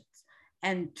positions.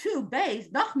 And two, base,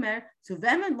 nachmer,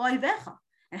 suvemen loivecha.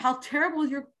 And how terrible is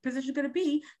your position going to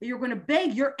be that you're going to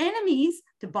beg your enemies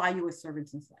to buy you as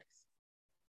servants and slaves.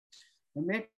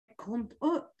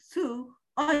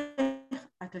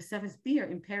 At the seventh beer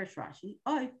in Parish Rashi,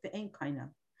 the ain't kind of.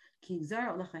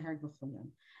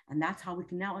 And that's how we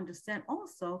can now understand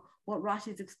also what Rashi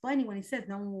is explaining when he says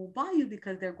no one will buy you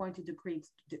because they're going to decree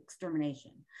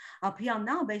extermination.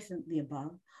 Now, based on the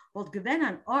above, both given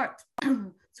an art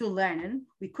to learning,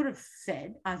 we could have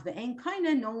said, as the ain't kind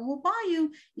of, no one will buy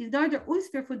you, is neither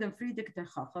usfer for them free. So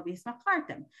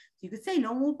you could say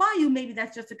no one will buy you. Maybe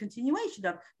that's just a continuation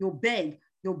of you'll beg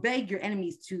your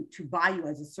enemies to buy you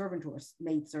as a servant or a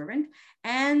maid servant,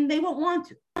 and they won't want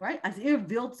to, right? As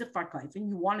and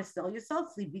you want to sell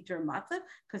yourself, sleep bitter matzah,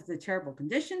 because the terrible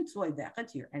condition, to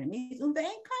your enemies, and they ain't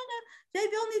kind of, they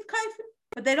will need kaifin,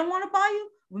 but they don't want to buy you.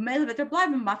 So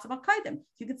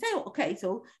you could say, okay,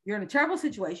 so you're in a terrible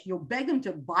situation, you'll beg them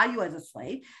to buy you as a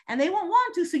slave, and they won't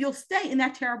want to, so you'll stay in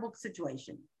that terrible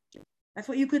situation. That's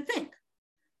what you could think.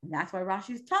 And that's why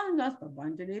Rashi is telling us, but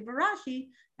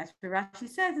Rashi, as Rashi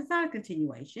says, it's not a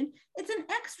continuation, it's an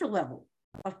extra level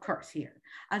of curse here.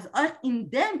 As in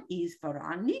them is it's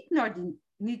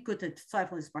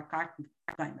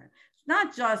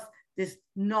not just this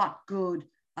not good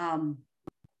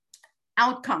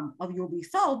outcome of you'll be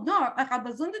sold, nor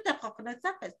there's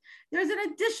an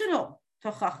additional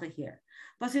tochacha here.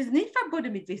 But it's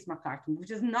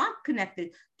which is not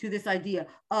connected to this idea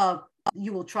of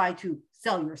you will try to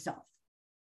sell yourself.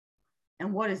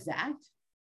 And what is that?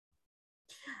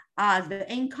 The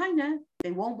ain't kinda,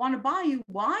 they won't want to buy you.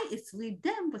 Why? It's lead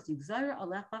them, but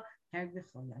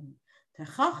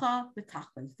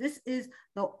this is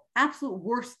the absolute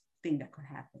worst thing that could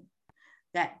happen.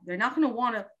 That they're not going to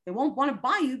want to, they won't want to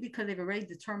buy you because they've already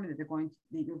determined that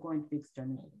you're going to be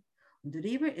exterminated. And the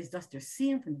river is thus their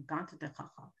seeing from the Ganta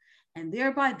Techacha. And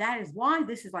thereby, that is why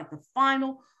this is like the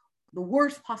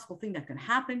worst possible thing that can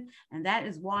happen. And that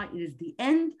is why it is the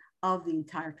end of the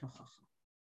entire Techacha.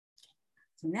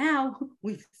 So now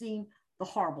we've seen the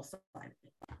horrible side of it.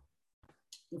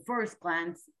 The first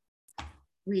glance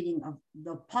reading of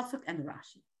the Pasuk and the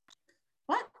Rashi.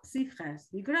 But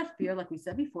Siches, we could have fear, like we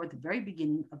said before at the very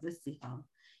beginning of this Sikha,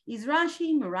 is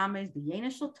Rashi Merames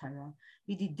b'Yenesh Shel Torah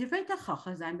v'di Divrei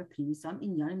Techacha zayin b'Primisam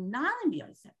inyanim nalim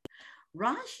b'Yosef.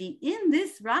 Rashi, in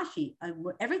this Rashi,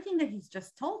 everything that he's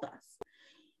just told us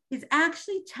is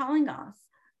actually telling us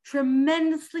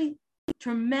tremendous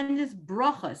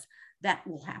brachas that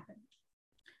will happen.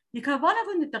 The kavanah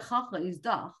von the Techacha is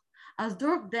dach. As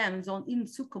durch them zon in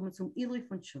zukommen zum Ilui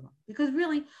von Tshuva. Because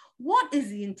really, what is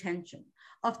the intention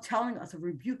of telling us, of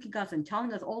rebuking us and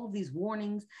telling us all of these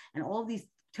warnings and all of these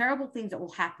terrible things that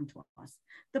will happen to us?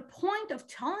 The point of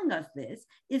telling us this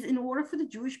is in order for the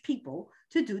Jewish people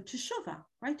to do teshuvah,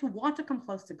 right? To want to come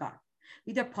close to God.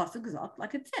 Either pasuk zot,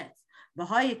 like it says,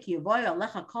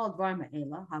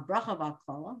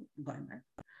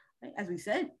 as we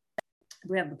said,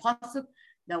 we have the pasuk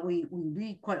that we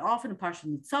read quite often in Parshat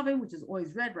Nitzavim, which is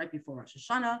always read right before Rosh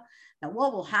Hashanah, that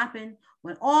what will happen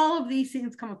when all of these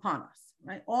things come upon us,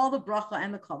 right? All the bracha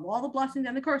and the kol, all the blessings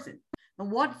and the cursing.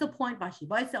 And what's the point?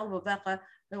 That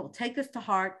will take us to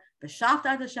heart. We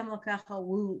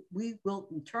will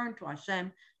return to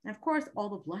Hashem. And of course, all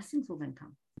the blessings will then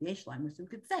come. Yesh Laim, as we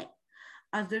could say.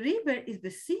 As the river is the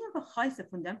sea of a chayse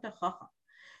from them to chacha.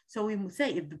 So we would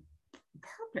say, if the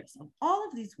purpose of all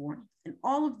of these warnings and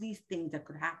all of these things that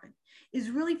could happen is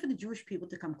really for the Jewish people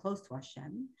to come close to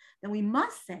Hashem, then we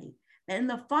must say that in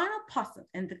the final pasuk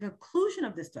and the conclusion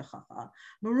of this techacha,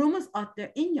 marumas at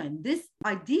their inyan, this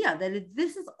idea that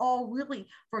this is all really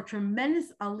for a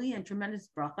tremendous aliyah and tremendous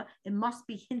bracha, it must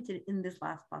be hinted in this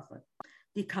last pasuk.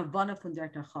 The kavanah from their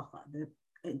techacha,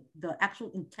 the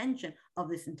actual intention of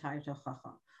this entire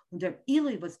techacha. And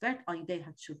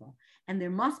there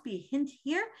must be a hint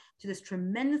here to this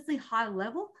tremendously high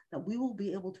level that we will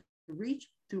be able to reach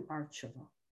through our tshuva.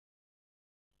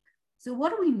 So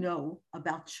what do we know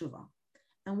about tshuva?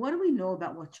 And what do we know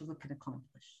about what tshuva can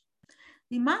accomplish?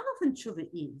 The malach in tshuva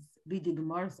is,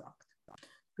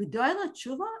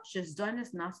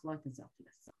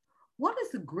 what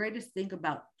is the greatest thing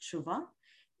about tshuva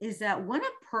is that when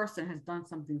a person has done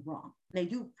something wrong, they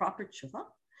do proper tshuva,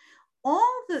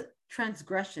 all the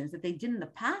transgressions that they did in the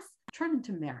past turn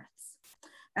into merits.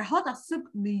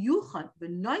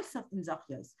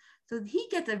 So he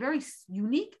gets a very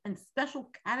unique and special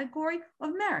category of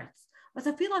merits.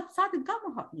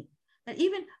 That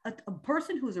even a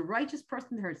person who is a righteous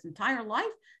person his entire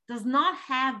life does not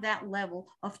have that level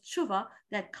of tshuva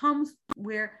that comes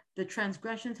where the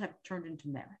transgressions have turned into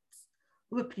merits.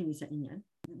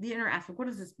 The inner aspect, what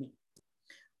does this mean?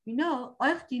 We know,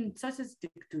 was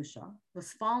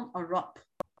fallen arop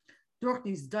durch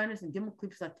these diners and gimel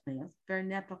klipsat meas, very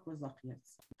nepach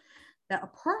lazachias. That a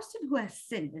person who has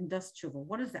sinned and does tshuva,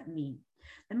 what does that mean?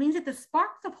 That means that the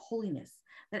sparks of holiness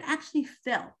that actually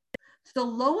fell to the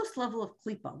lowest level of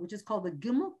klipa, which is called the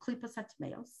gimel klipas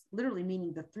hatmeos, literally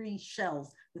meaning the three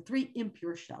shells, the three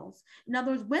impure shells. In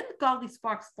other words, when the godly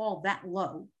sparks fall that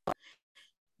low,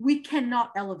 we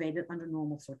cannot elevate it under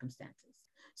normal circumstances.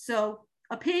 So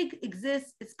a pig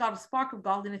exists, it's got a spark of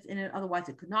godliness in it, otherwise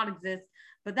it could not exist.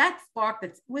 But that spark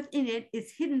that's within it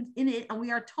is hidden in it, and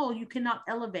we are told you cannot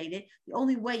elevate it. The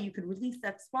only way you could release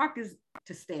that spark is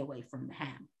to stay away from the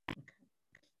ham. Okay.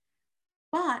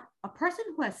 But a person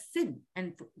who has sinned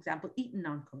and, for example, eaten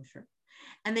non-kosher,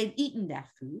 and they've eaten that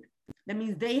food, that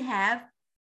means they have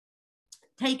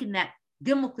taken that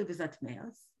gimel klipos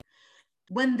hatmeos.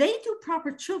 When they do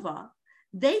proper tshuva,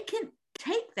 they can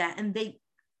take that and they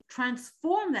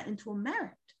transform that into a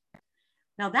merit.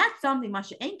 Now that's something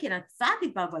Masha Enkin at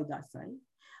Tzadik B'Avaydasai,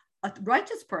 a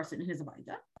righteous person in his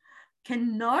Avayda,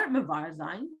 cannot mevar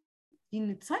zayin in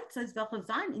the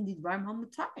Dvarim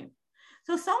HaMutarim.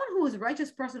 So someone who is a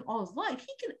righteous person all his life,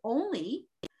 he can only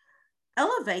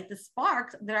elevate the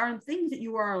sparks that are in things that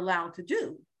you are allowed to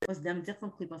do.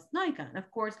 And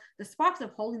of course, the sparks of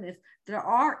holiness that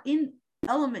are in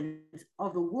elements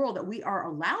of the world that we are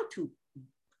allowed to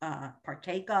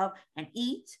partake of and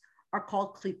eat are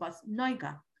called klipas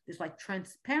noiga. This like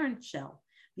transparent shell,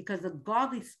 because the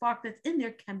godly spark that's in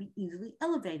there can be easily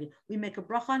elevated. We make a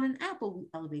bracha on an apple, we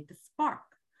elevate the spark.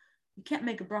 You can't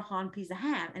make a bracha on a piece of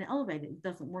ham and elevate it. It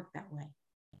doesn't work that way.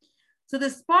 So the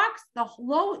sparks,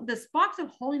 the sparks of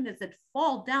holiness that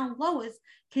fall down lowest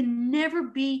can never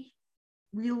be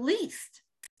released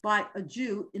by a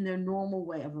Jew in their normal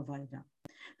way of avodah.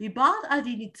 So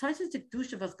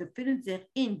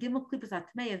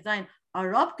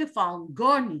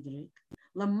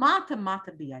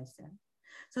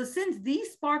since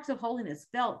these sparks of holiness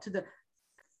fell to the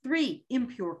three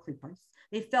impure klipos,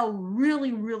 they fell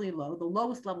really, really low, the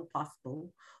lowest level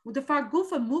possible. But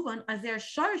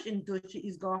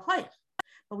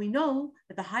we know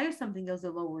that the higher something goes,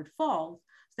 the lower it falls.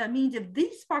 So that means if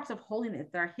these sparks of holiness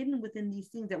that are hidden within these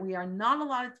things that we are not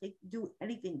allowed to do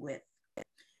anything with,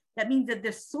 that means that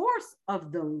the source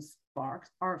of those sparks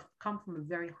come from a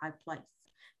very high place.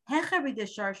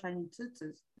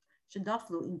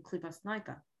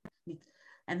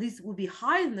 And these will be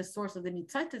higher than the source of the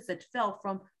nitzitas that fell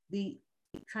from the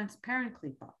transparent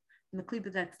klipa, from the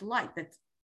klipa that's light, that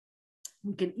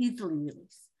we can easily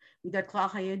release. With that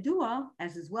klal hayadua,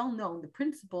 as is well known, the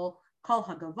principle kol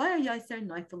hagavaya yaser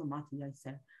naifel lamata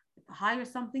yaser. The higher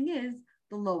something is,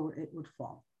 the lower it would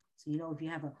fall. So if you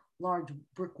have a large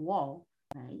brick wall,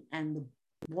 right, and the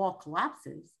wall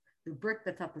collapses, the brick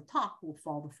that's at the top will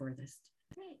fall the furthest.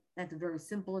 Right? That's a very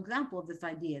simple example of this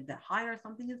idea. The higher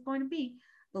something is going to be,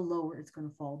 the lower it's going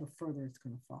to fall, the further it's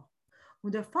going to fall. So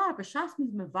therefore,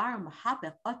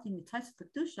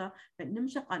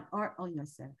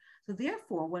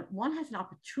 when one has an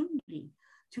opportunity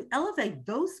to elevate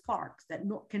those sparks that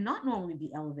cannot normally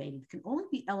be elevated, can only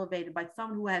be elevated by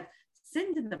someone who has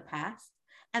sinned in the past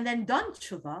and then done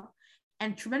tshuva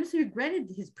and tremendously regretted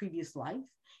his previous life,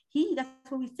 that's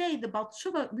what we say, the Baal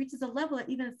Tshuva reaches a level that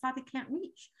even a tzaddik can't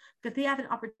reach, because they have an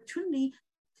opportunity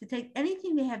to take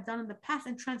anything they have done in the past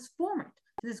and transform it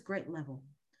to this great level.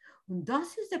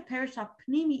 Das is the parasha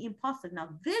pnimi in pasuk. Now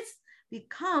this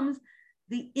becomes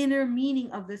the inner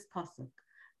meaning of this pasuk.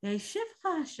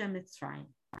 Yeshivcha Hashem Mitzrayim.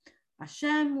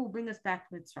 Hashem will bring us back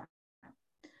to Mitzrayim.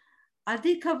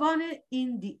 Adi kavana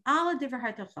in the ala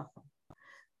divrei chacham.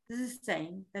 This is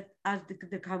saying that as the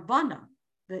kavana,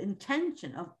 the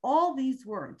intention of all these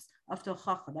words of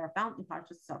Tochacha that are found in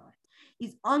Parshas Sarah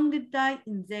is angedai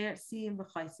in Zeir Siyim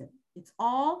v'Chayser. It's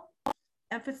all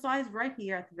emphasized right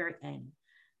here at the very end.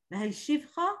 The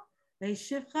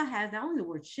Heshivcha has not only the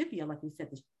word shivya, like we said,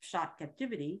 the shot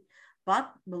captivity,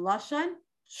 but Melashon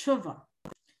tshuva,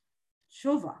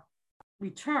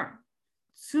 return,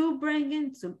 zu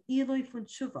bringen zum Eloi von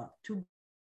tshuva, to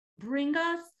bring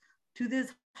us to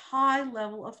this high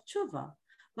level of tshuva.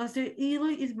 Plus the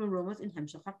Eloi is Merumas in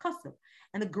Hemshach HaKasav.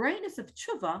 And the greatness of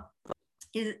tshuva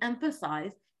is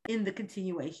emphasized in the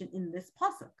continuation in this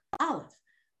pasuk. Aleph.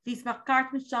 You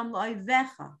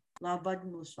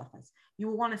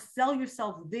will want to sell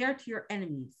yourself there to your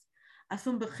enemies.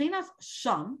 Asum bechinas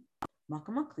sham,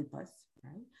 makam klipas,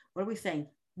 right? What are we saying?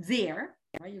 There,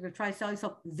 right? You're going to try to sell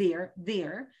yourself there.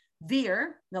 In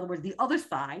other words, the other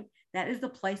side, that is the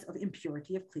place of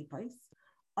impurity of klipas.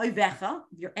 Oivecha,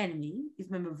 your enemy, is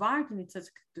memavard mitzvahs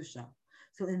kedusha.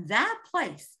 So in that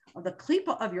place of the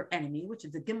klipa of your enemy, which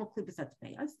is the gimel klipas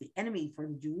atmeas, the enemy for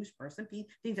the Jewish person,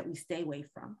 things that we stay away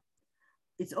from,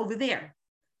 it's over there,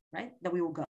 right? That we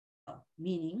will go.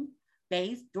 Meaning,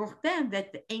 based durch them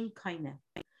that the ein kaine,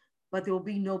 but there will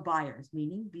be no buyers.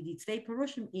 Meaning, biditzvei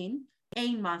perushim in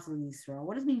ein masal Yisrael.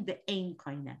 What does it mean the ein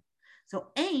kaine?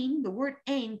 So ein, the word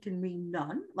ein can mean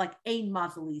none, like ein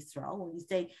masal Yisrael. When you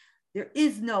say there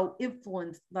is no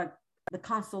influence, like the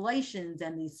constellations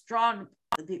and the strong.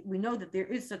 We know that there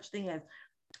is such thing as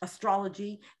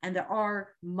astrology, and there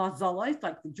are mazalos,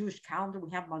 like the Jewish calendar.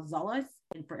 We have mazalos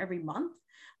for every month,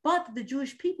 but the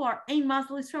Jewish people are ein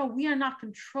mazal Yisrael. We are not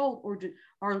controlled, or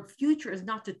our future is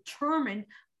not determined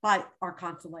by our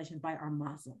constellation, by our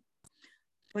mazal.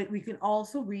 But we can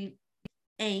also read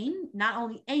ein, not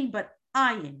only ein, but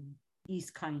ayin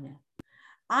is kaineh.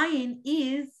 Ayin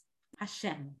is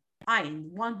Hashem.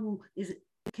 Ayin, one who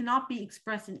cannot be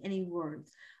expressed in any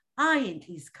words. Ayin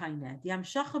is kaineh. The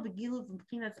amshacha begilu from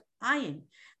B'chinas ayin,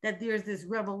 that there's this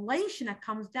revelation that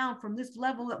comes down from this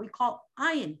level that we call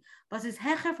ayin, but it's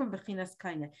hecher from B'chinas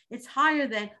kaineh. It's higher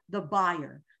than the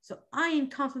buyer. So ayin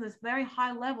comes from this very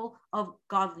high level of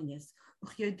godliness.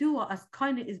 As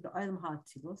kaineh is b'aylam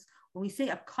ha'atzilus. When we say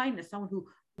a kindness, someone who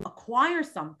acquires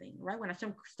something, right? When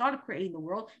Hashem started creating the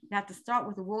world, you have to start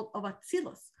with the world of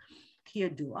atzilus.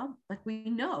 Kiyadua, like we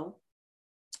know,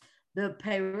 the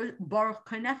Baruch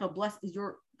Kainecha, blessed is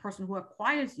your person who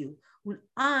acquires you. When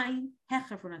ein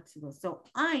hecher from atzilus. So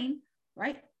ein,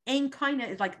 right? Ein kaina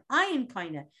is like ayin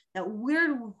kaina. That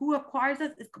who acquires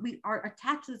us is we are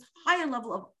attached to this higher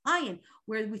level of ayin,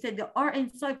 where we said the R ein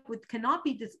soif cannot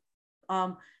be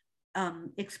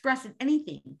expressed in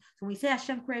anything. So when we say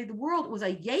Hashem created the world, it was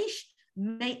a yesh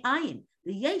me ayin.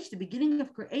 The yesh, the beginning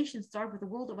of creation, started with the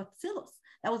world of atzilus.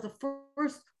 That was the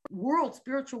first world,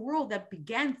 spiritual world, that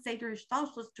began Seder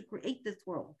Hishtalshlus to create this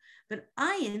world. But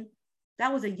ayin,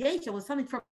 that was a yesh, it was something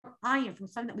from ayin, from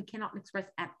something that we cannot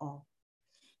express at all.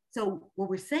 So what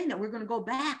we're saying, that we're going to go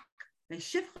back, the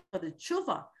shifcha, the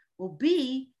tshuva, will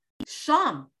be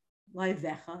sham,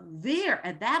 laivecha, there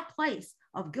at that place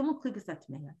of gimel klipas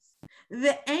atmeas,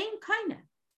 the ein kaineh,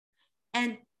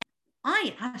 and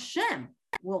ayin, Hashem,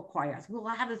 will acquire us. We will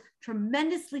have this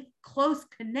tremendously close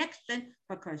connection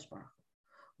for Kadosh Baruch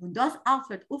Hu.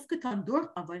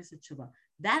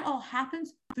 That all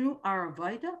happens through our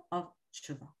avodah of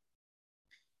tshuva.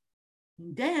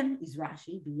 And then is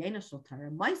Rashi,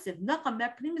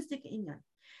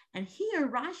 and here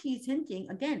Rashi is hinting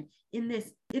again in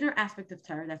this inner aspect of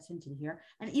Torah that's hinted here,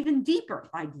 an even deeper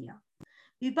idea.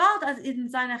 We know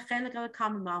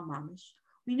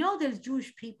that as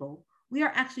Jewish people, we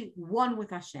are actually one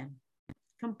with Hashem,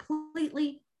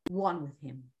 completely one with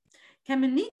Him. As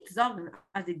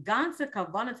the ganze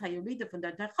Kavanat Hayarida von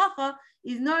der Techacha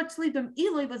is not sleepem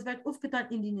Eloi was wird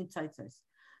aufgetan in die Nitzaitzos.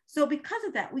 So because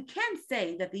of that, we can't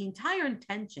say that the entire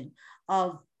intention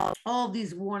of all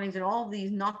these warnings and all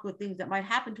these not good things that might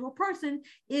happen to a person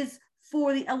is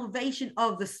for the elevation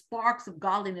of the sparks of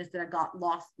godliness that got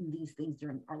lost in these things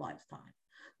during our lifetime.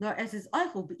 It's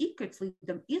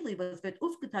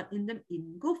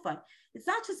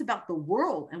not just about the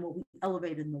world and what we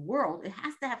elevate in the world. It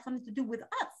has to have something to do with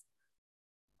us,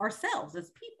 ourselves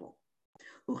as people.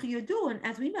 And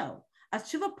as we know, as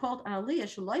Shiva Palt and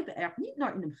Aliyah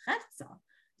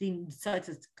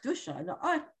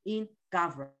in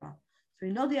Gavra. So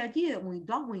we know the idea that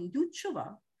when you do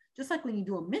tshuva, just like when you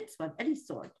do a mitzvah of any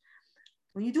sort,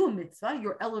 when you do a mitzvah,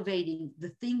 you're elevating the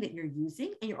thing that you're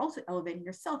using, and you're also elevating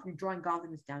yourself. You're drawing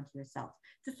godliness down to yourself.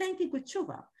 It's the same thing with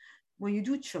tshuva. When you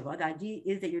do tshuva, the idea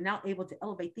is that you're now able to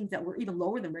elevate things that were even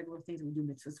lower than regular things that we do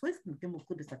mitzvahs with.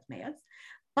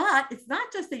 But it's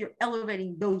not just that you're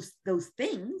elevating those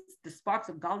things, the sparks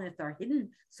of godliness that are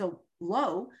hidden so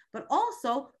low, but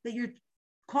also that you're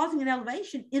causing an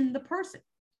elevation in the person.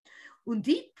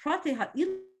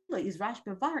 Is Rash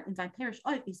Bevar in sein Perish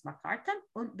Oif is Makartan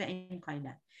und Be'en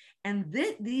Kaineh. And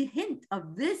the hint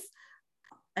of this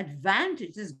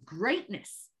advantage, this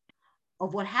greatness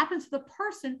of what happens to the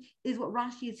person is what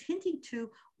Rashi is hinting to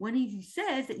when he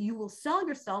says that you will sell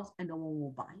yourselves and no one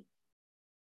will buy.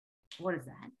 What is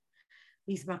that?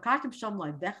 You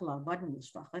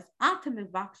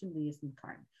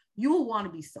will want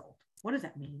to be sold. What does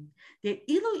that mean? The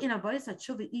ilu in avodas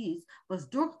tshuva is was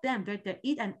durch them that they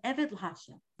eat an eved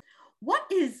l'Hashem.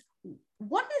 What is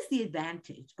the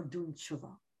advantage of doing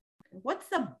tshuva? What's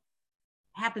the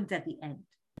happens at the end?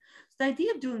 So the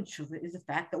idea of doing tshuva is the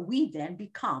fact that we then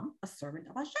become a servant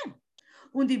of Hashem.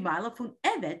 Und die Meile von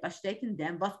Eved besteht in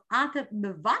dem, was ate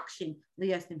mevakshim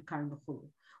liyasnim karim b'chulu.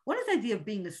 What is the idea of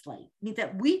being a slave? It means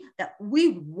that we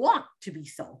want to be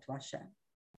sold to Hashem.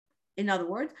 In other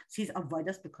words, she's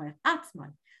avodas b'koyach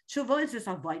atzmai. Tshuva is this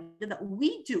avodah that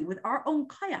we do with our own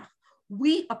koyach.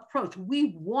 We approach,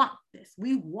 we want this.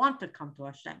 We want to come to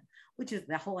Hashem, which is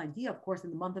the whole idea, of course, in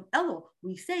the month of Elul.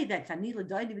 We say that but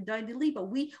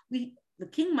the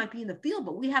king might be in the field,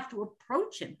 but we have to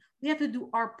approach him. We have to do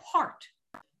our part.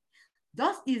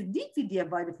 Thus is the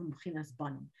avodah from B'chinas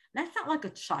Banim. That's not like a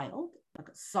child, like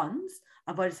a sons,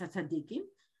 avodas tzadikim,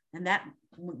 and that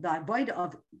the avodah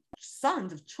of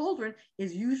sons, of children,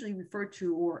 is usually referred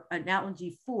to, or an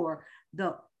analogy for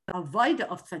the avodah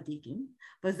of tzadikim,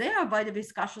 but their avodah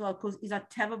v'skashal is a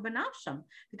teva benafsham,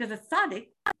 because a tzaddik,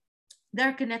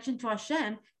 their connection to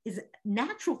Hashem is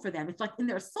natural for them. It's like in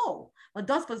their soul. But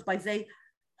das was by they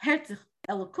herzich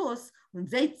elokus when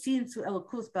they ziehen zu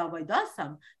elokus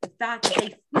ba'avaydasam, the fact that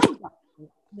they feel God,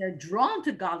 they're drawn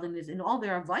to godliness in all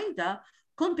their avodah.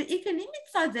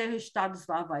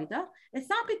 It's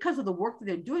not because of the work that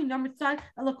they're doing. It's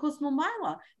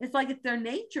like it's their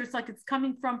nature. It's like it's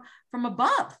coming from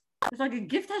above. It's like a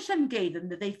gift Hashem gave them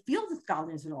that they feel this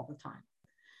godliness all the time.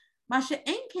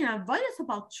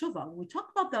 About tshuva. When we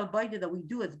talk about the avodah that we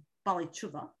do as Bali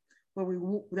tshuva, where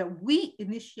we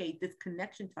initiate this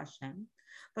connection to Hashem.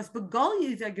 What do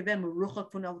you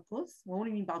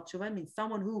mean about tshuva? It means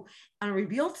someone who, on a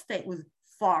revealed state, was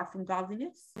far from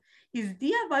godliness. Is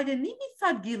the avodah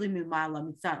mitzad gilim mimala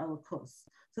mitzad elokus.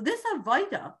 So this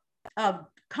avodah of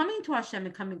coming to Hashem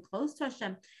and coming close to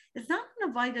Hashem, it's not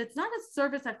an avodah. It's not a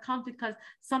service that comes because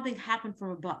something happened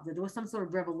from above. That there was some sort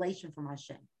of revelation from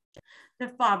Hashem. The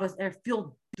fathers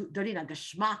feel dorina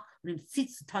geshmak when he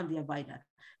sits on the avodah,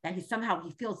 that he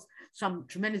feels some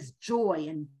tremendous joy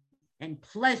and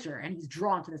pleasure, and he's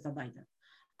drawn to this avodah.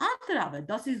 After avodah,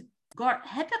 das is gar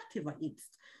hepektiva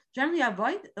itz. Generally,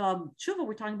 avoid tshuva.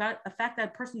 We're talking about a fact that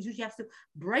a person usually has to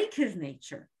break his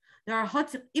nature. There are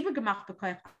hotzik iber gemach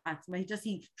b'koyach atzma.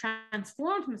 He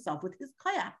transformed himself with his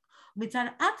koyach.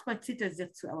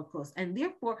 And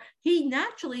therefore, he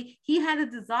had a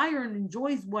desire and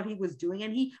enjoys what he was doing,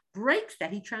 and he breaks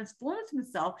that. He transforms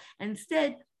himself and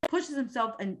instead pushes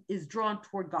himself and is drawn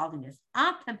toward godliness.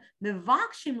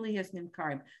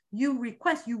 You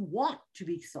request, you want to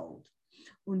be sold.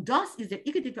 And that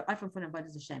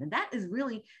is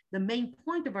really the main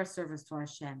point of our service to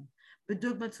Hashem. It's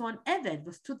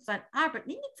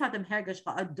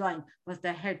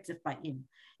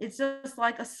just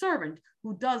like a servant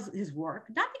who does his work,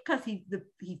 not because he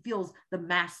feels the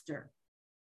master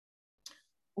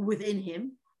within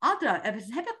him. It's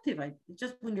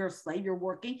just when you're a slave, you're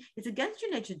working, it's against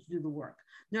your nature to do the work.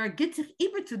 It's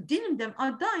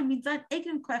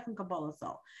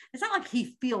not like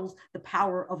he feels the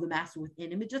power of the master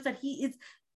within him. It's just that he is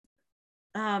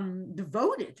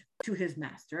devoted to his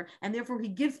master, and therefore he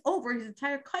gives over his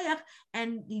entire koyach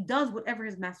and he does whatever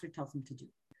his master tells him to do.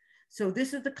 So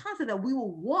this is the concept that we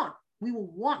will want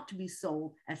to be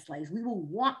sold as slaves. We will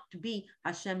want to be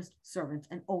Hashem's servants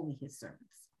and only his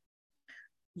servants.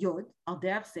 Yod,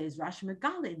 Alder says, Rashi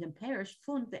Megala in the parish,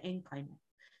 fun the ein kaina.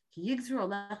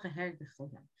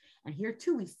 And here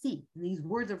too we see in these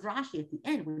words of Rashi at the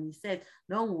end when he says,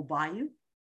 no one will buy you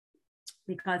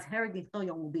because hereg and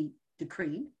chilyon will be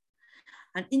decreed.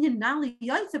 And in the Nali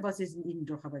Yaisabas is in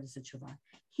tshuva.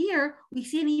 Here we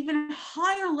see an even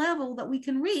higher level that we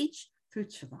can reach through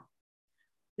tshuva.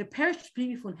 The parish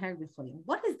from hereg and chilyon.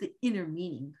 What is the inner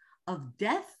meaning of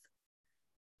death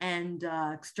and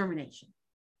extermination?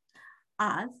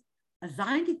 As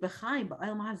azayintik b'chaim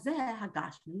ba'olam hazeh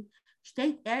hagashmi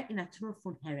steht in a tumor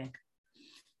von hereg.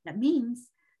 That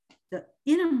means the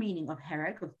inner meaning of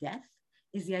hereg, of death,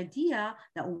 is the idea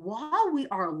that while we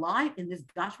are alive in this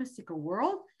gashmistic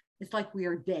world, it's like we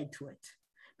are dead to it.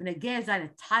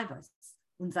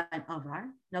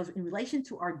 Now, in relation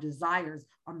to our desires,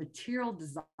 our material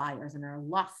desires, and our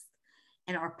lust,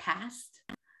 and our past,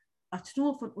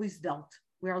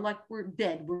 we're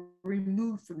dead, we're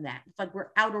removed from that. It's like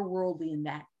we're outer worldly in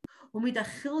that. When we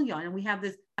chilyon, and we have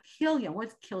this kilyon,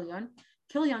 what's kilyon?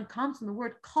 Kilyon comes from the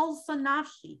word kol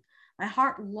sanafshi. My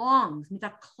heart longs. The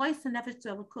idea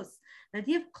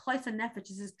of klais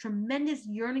nefesh is this tremendous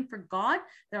yearning for God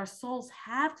that our souls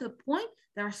have, to the point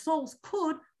that our souls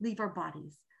could leave our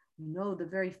bodies. We know the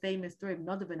very famous story of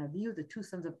Nadav and Avihu, the two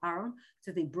sons of Aaron.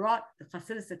 So they brought, the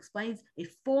Chassidus explains, a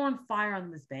foreign fire on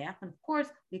the Mizbeach. And of course,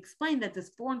 we explained that this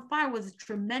foreign fire was a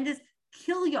tremendous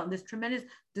kilyon, this tremendous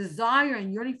desire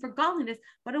and yearning for godliness,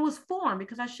 but it was foreign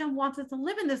because Hashem wants us to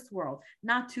live in this world,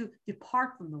 not to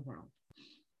depart from the world.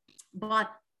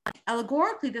 But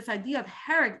allegorically, this idea of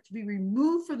hereg, to be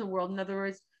removed from the world, in other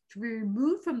words, to be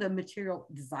removed from the material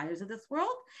desires of this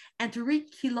world, and to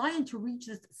reach kilai, and to reach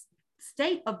this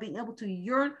state of being able to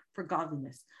yearn for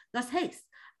godliness. Thus, haste.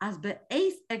 As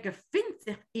be'ez gefindt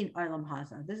sich in Olam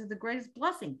Haza. This is the greatest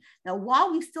blessing. Now,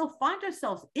 while we still find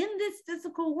ourselves in this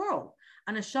physical world,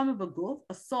 an neshama b'guf,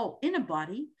 a soul in a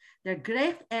body, der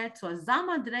greift zu a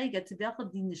zamadrege to welche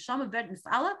die neshama wird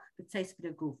nisala b'tzeis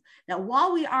b'guf. That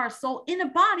while we are a soul in a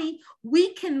body,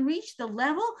 we can reach the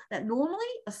level that normally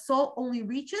a soul only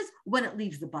reaches when it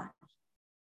leaves the body.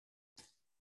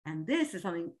 And this is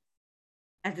something,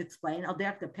 as explained, I'll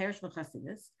the Parish of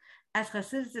Chassidus, as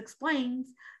Chassidus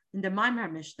explains in the Maimar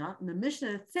Mishnah. In the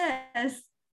Mishnah, it says,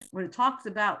 when it talks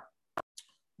about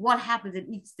what happens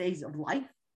in each stage of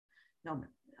life,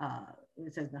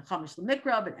 it says Chamish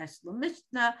L'Mikra, but Esh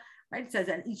L'Mishnah, right? It says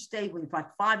that each day, when you're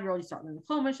like 5-year-old, you start learning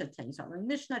Chumash, at 10 you start learning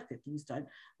Mishnah, at 15 you start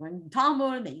learning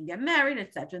Talmud, and then you get married,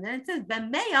 etc. And then it says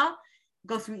Ben Meah,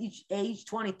 go through each age,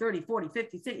 20, 30, 40,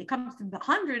 50, 60. It comes to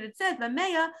 100, it says Ben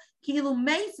Meah, Kilu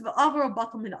Meis v'Avar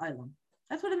Batum Min Olam.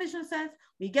 That's what the Mishnah says.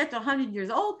 When you get to 100 years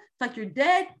old, it's like you're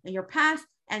dead and you're past,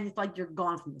 and it's like you're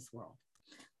gone from this world.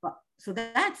 But so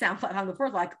that sounds like on the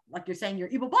first, like you're saying you're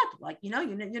evil, but like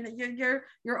you're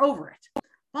over it.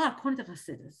 But according to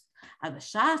Chassidus,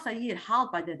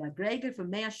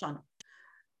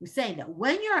 we're saying that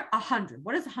when you're 100,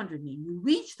 what does 100 mean? You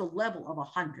reach the level of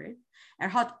 100.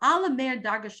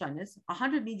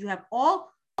 100 means you have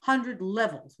all 100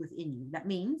 levels within you. That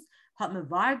means that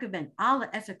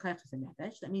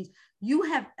means you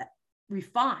have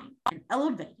refined and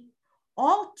elevated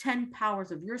all 10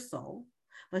 powers of your soul.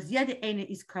 And we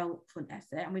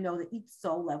know that each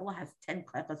soul level has 10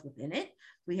 klefas within it.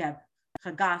 We have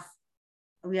Chabad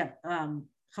Chagas Nihim,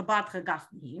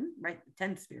 right?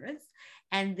 10 spirits.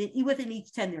 And then within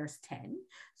each 10, there's 10.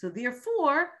 So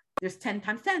therefore, there's 10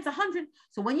 times 10, it's 100.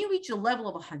 So when you reach a level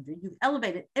of 100, you've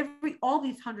elevated all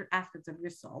these 100 aspects of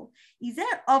your soul. He's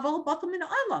there, aval batum min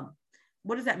olam.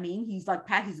 What does that mean? He's like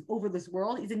he's over this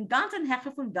world. He's in gantan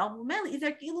hechef from Belvumeli. He's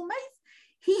there kilu meis.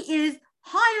 He is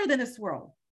higher than this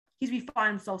world. He's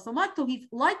refined himself so much, so he's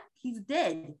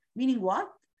dead. Meaning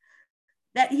what?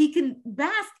 That he can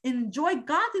bask and enjoy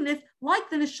godliness like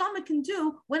the neshama can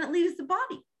do when it leaves the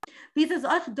body. Which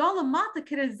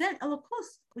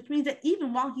means that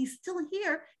even while he's still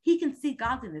here, he can see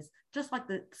godliness, just like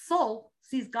the soul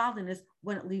sees godliness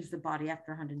when it leaves the body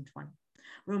after 120.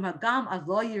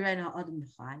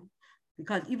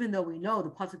 Because even though we know the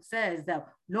pasuk says that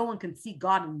no one can see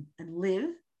God and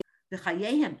live, Chazal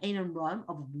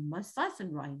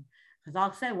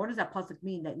say, what does that pasuk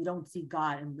mean that you don't see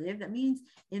God and live? That means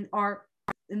in our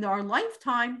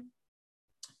lifetime,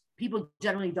 people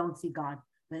generally don't see God.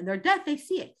 But in their death, they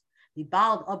see it. But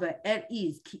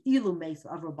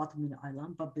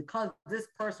because this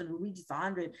person who reaches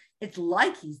 100, it's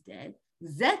like he's dead.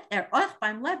 And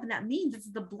that means this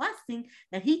is the blessing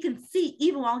that he can see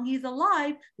even while he's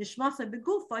alive. His soul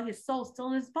still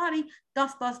in his body.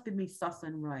 That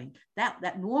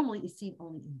normally is seen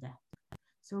only in death.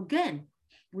 So again,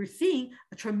 we're seeing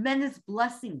a tremendous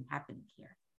blessing happening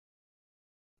here.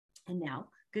 And now,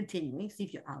 continuing, see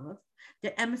if you're Aleph, the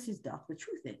emes is the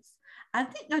truth is, I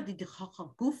think that the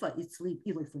gufa is sleep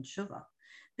even from Shuva.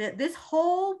 That this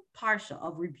whole parsha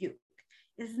of rebuke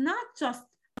is not just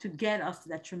to get us to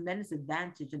that tremendous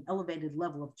advantage and elevated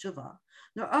level of tshuva.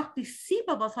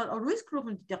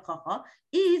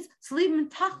 Is sleep and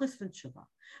tachlis from tshuva.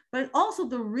 But also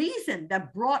the reason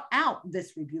that brought out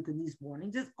this rebuke and these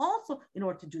warnings is also in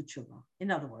order to do tshuva.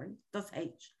 In other words, das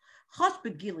H.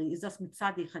 is das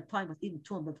mitzadi chatayim with even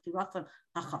tuam b'ptiratzon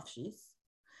hachafshis.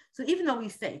 So even though we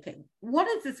say, okay, what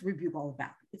is this rebuke all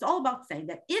about? It's all about saying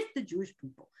that if the Jewish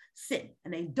people sin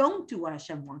and they don't do what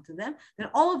Hashem wants of them, then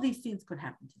all of these things could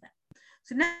happen to them.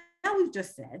 So now we've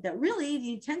just said that really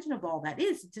the intention of all that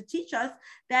is to teach us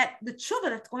that the tshuva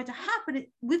that's going to happen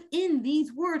within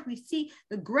these words, we see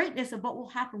the greatness of what will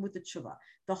happen with the tshuva.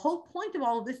 The whole point of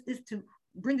all of this is to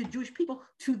bring the Jewish people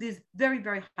to these very,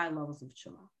 very high levels of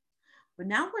tshuva. But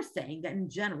now we're saying that in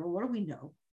general, what do we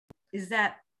know is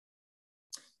that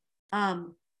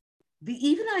the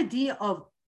even idea of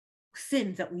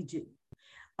sins that we do.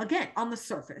 Again, on the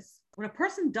surface, when a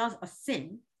person does a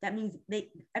sin, that means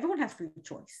everyone has free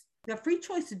choice. They have free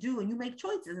choice to do, and you make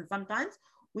choices. And sometimes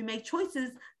we make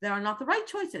choices that are not the right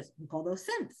choices. We call those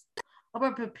sins.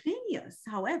 But Pnimius,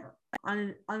 however,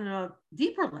 on a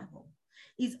deeper level,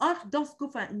 is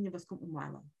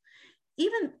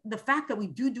even the fact that we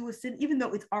do a sin, even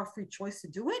though it's our free choice to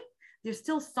do it, there's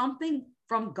still something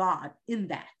from God in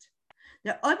that.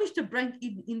 So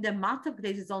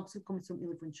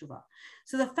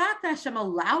the fact that Hashem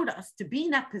allowed us to be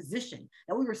in that position,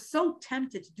 that we were so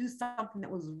tempted to do something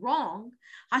that was wrong,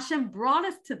 Hashem brought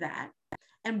us to that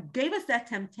and gave us that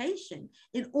temptation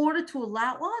in order to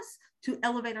allow us to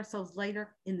elevate ourselves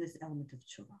later in this element of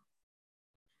tshuva.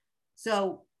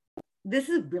 So this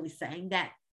is really saying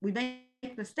that we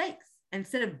make mistakes.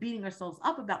 Instead of beating ourselves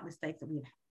up about mistakes that we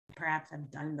perhaps have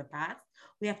done in the past,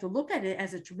 we have to look at it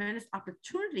as a tremendous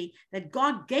opportunity that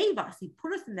God gave us. He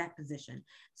put us in that position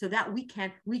so that we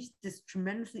can reach this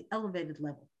tremendously elevated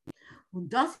level. And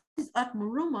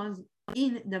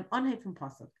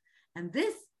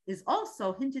this is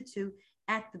also hinted to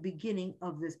at the beginning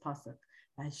of this pasuk.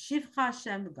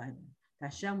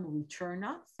 Hashem will return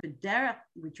us,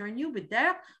 return you,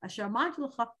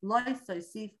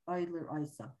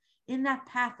 in that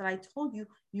path that I told you,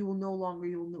 you will no longer,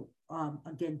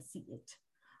 again see it.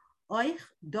 It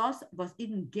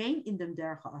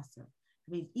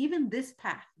means even this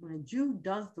path, when a Jew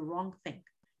does the wrong thing,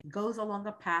 it goes along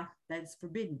a path that is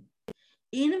forbidden.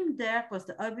 In that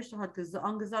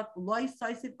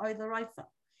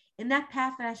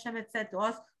path that Hashem had said to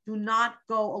us, do not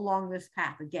go along this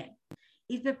path again.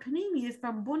 If the Pnimi is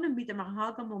from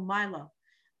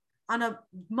on a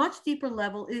much deeper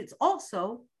level, it's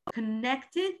also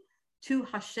connected to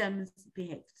Hashem's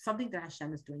behavior, something that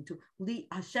Hashem is doing, to lead,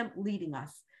 Hashem leading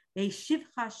us.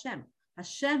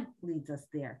 Hashem leads us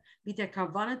there. With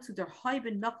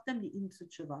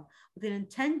an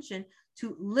intention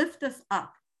to lift us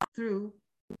up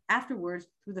afterwards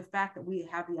through the fact that we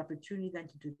have the opportunity then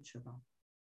to do tshuva.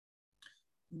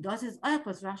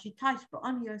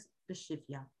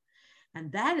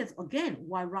 And that is again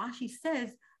why Rashi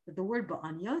says that the word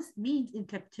ba'anios means in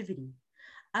captivity.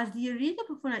 As the Yerida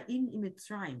in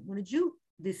Mitzrayim, when a Jew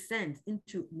descends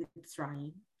into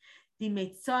Mitzrayim, the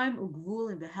Mitzrayim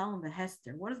Ugvul and Behel and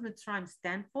Behester. What does Mitzrayim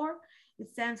stand for? It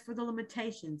stands for the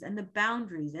limitations and the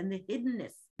boundaries and the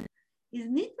hiddenness. Is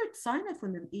nitbert signa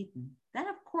from them Eden? That,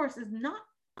 of course, is not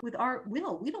with our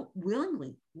will. We don't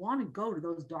willingly want to go to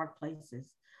those dark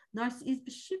places. Nars is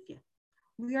b'shivya.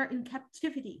 We are in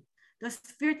captivity. The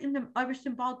spirit in them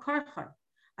Avishim Bal Karchar.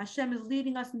 Hashem is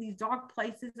leading us in these dark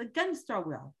places against our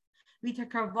will. With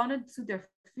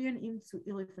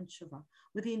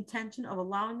the intention of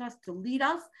allowing us to lead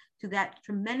us to that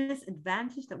tremendous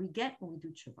advantage that we get when we do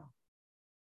tshuva.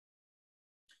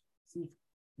 See,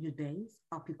 Yudbeis,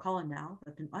 Apikala now,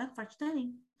 but in Ayach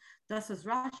das is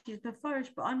Rashi is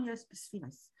befarish ba'anios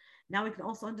b'sfinas. Now we can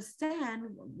also understand,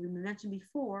 we mentioned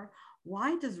before,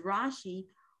 why does Rashi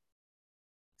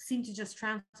seem to just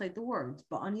translate the words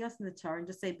ba'anios in the Torah and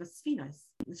just say b'sfinas,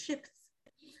 the ships.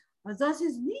 Azaz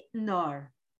is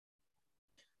nitnar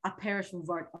a perish from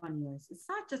vart anios. It's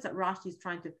not just that Rashi is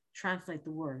trying to translate the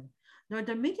word. Nor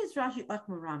the mitzvah Rashi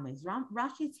atmarames.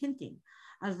 Rashi is hinting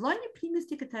as line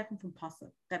from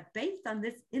pasuk that based on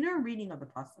this inner reading of the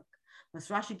pasuk, the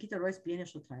Rashi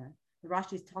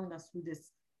is telling us who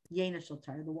this Yena Shel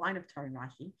Torah, the wine of Torah in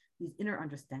Rashi, these inner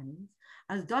understandings,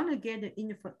 as done again in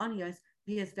the anios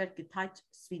via getach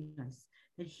svinas.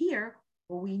 That here,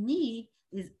 what we need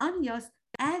is anios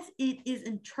as it is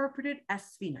interpreted as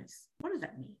svinas. What does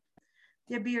that mean?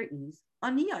 Der beer is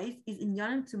anios is in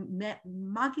yanim to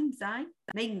magin sein.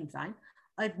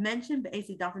 I've mentioned the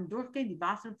Dafin Durfke, the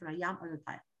Basan from Ayam or the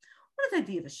Taya. What is the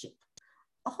idea of a ship?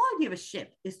 The whole idea of a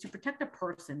ship is to protect a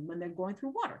person when they're going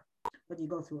through water. Whether you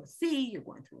go through a sea, you're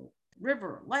going through a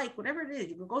river, a lake, whatever it is,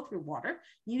 you can go through water,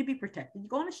 you need to be protected, you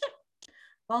go on a ship.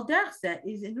 Valderch set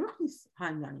is in Ruchnis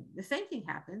Hanyanim. The same thing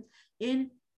happens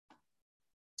in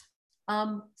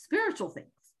spiritual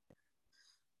things.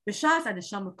 When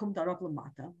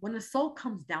the soul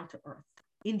comes down to earth,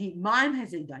 in the Maim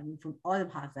Hazedanim from Adam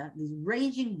Haza, these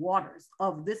raging waters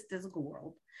of this physical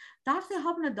world, they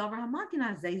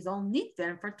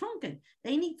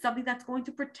need something that's going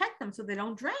to protect them so they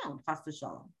don't drown.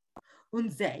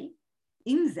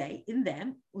 In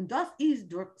them, und das ist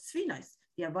durch Sfinas,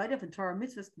 the Avodah von Torah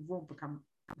mitzvahs will become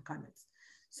it.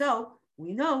 So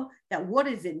we know that what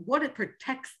it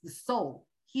protects the soul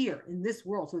here in this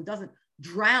world, so it doesn't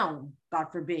drown,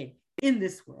 God forbid, in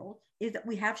this world, is that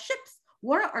we have ships.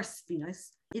 What are our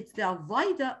Sfinas? It's the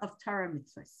Avodah of Torah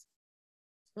mitzvahs.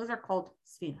 Those are called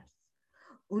Sfinas.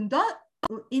 In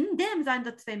them sind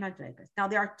the zwei Madregas. Now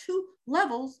there are two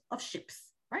levels of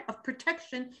ships, right, of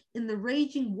protection in the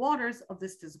raging waters of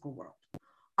this physical world.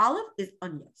 Aleph is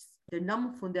Anyos. The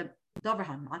number from the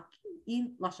Davarhan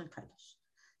in Lashon Kodesh.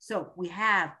 So we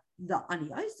have the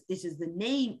Anyos, which is the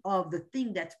name of the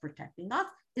thing that's protecting us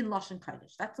in Lashon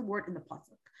Kodesh. That's the word in the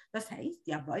pasuk. Das heißt,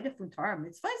 die Avodah von Torah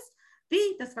Mitzvahs,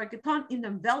 wie das war getan in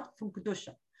der Welt von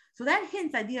Kedusha. So that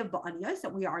hints the idea of the Anyos,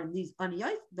 that we are in these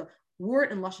Anyos, the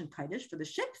word in Lashon Kodesh for the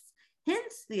ships,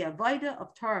 hence the Avodah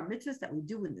of Torah Mitzvahs that we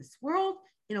do in this world,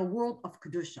 in a world of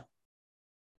Kedusha.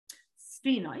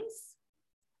 Sfinais,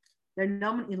 they're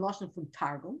known in Lashon from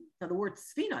Targum. Now the word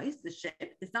Sfinais, the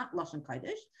ship, is not Lashon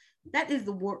Kodesh. That is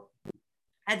the word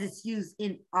as it's used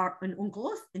in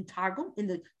Onkelos, in Targum, in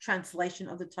the translation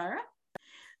of the Torah.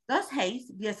 Thus,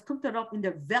 Hayes, wie es kommt darauf in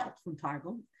der Welt von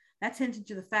Targum. That's hinting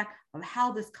to the fact of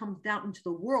how this comes down into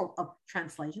the world of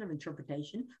translation, of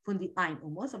interpretation, from the Ein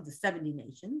Umos, of the 70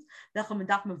 nations.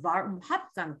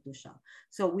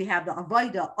 So we have the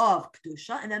Avodah of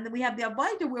Kedusha, and then we have the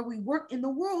Avodah where we work in the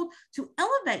world to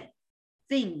elevate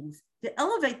things, to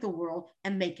elevate the world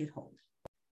and make it whole.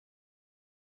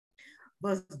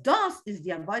 But das is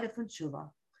the Avodah von Tshuva,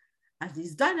 as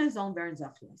these dinas on Baron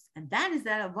Zachios. And that is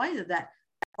that Avodah, that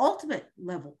ultimate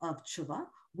level of Tshuva,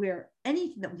 where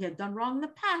anything that we have done wrong in the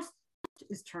past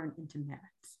is turned into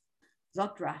merits.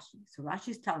 Zot Rashi. So Rashi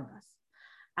is telling us,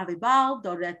 that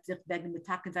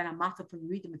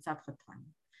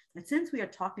since we are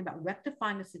talking about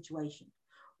rectifying a situation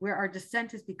where our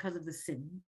descent is because of the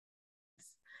sin,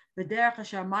 you've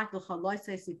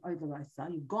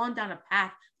gone down a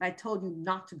path that I told you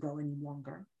not to go any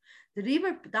longer.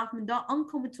 Therefore,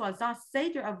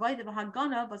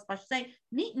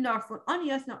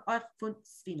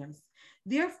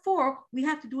 we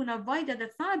have to do an avodah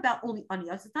that's not about only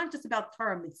anyos. It's not just about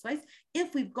Torah mitzvahs.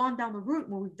 If we've gone down the route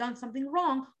where we've done something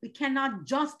wrong, we cannot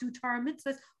just do Torah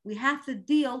mitzvahs. We have to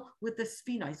deal with the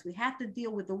sfinos. We have to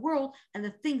deal with the world and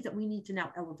the things that we need to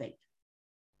now elevate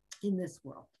in this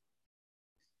world.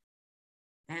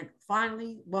 And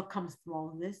finally, what comes from all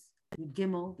of this? The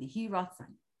Gimel, the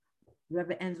Hiratzan. The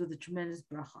Rebbe ends with a tremendous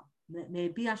bracha. May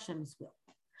it be Hashem's will.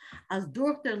 As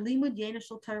durch der Limud jener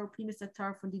shel Torah primis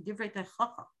Torah from the divrei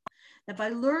Chacham, that by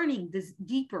learning this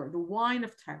deeper, the wine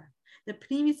of Torah, the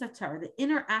primis Torah, the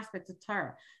inner aspects of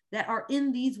Torah that are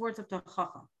in these words of the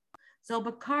Chacham. So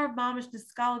bakar mamish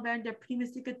niskal werden der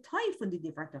primis dikatay from the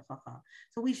divrei Chacham.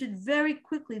 So we should very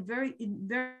quickly,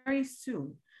 very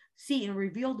soon see in a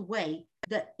revealed way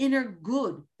the inner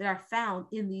good that are found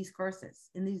in these curses,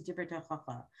 in these different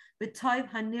Chacham. B'tayv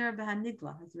hanir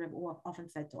v'hanigla, as the Rebbe often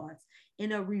said to us,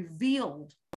 in a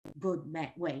revealed good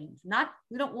way. Not,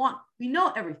 we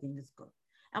know everything is good.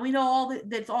 And we know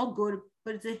that it's all good,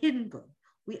 but it's a hidden good.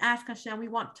 We ask Hashem, we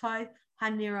want tayv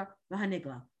hanira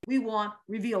v'hanigla. We want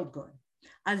revealed good.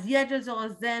 As yedra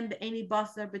zolazem be'eni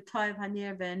basar b'tayv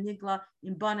hanir v'hanigla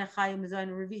in bana chayim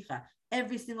zayin revicha.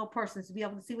 Every single person to be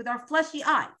able to see with our fleshy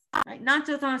eyes, right? Not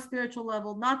just on a spiritual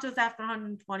level, not just after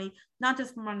 120, not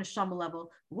just from on a neshama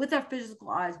level, but with our physical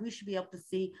eyes, we should be able to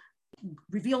see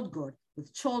revealed good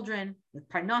with children, with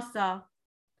parnasa,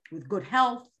 with good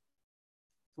health.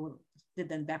 So did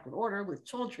then backward order with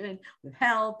children, with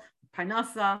health, with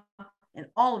parnasa, and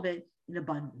all of it in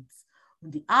abundance.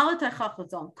 And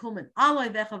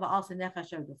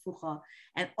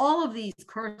all of these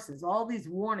curses, all these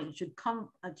warnings should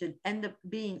end up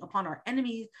being upon our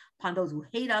enemies, upon those who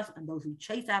hate us and those who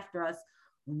chase after us.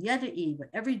 But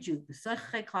every Jew,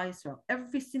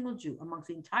 every single Jew amongst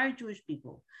the entire Jewish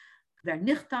people,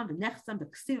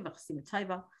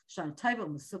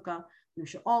 we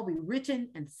should all be written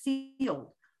and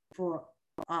sealed for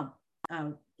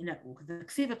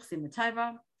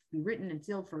be written and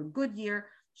sealed for a good year,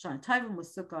 Shana Taiva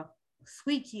Musukah, a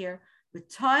sweet year, with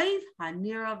Taiv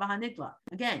Hanira Vahanigla.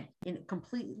 Again, in a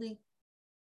completely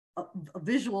a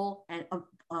visual and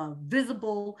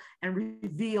visible and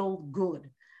revealed good.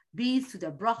 Bees to the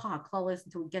bracha haklalis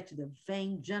until we get to the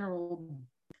vain general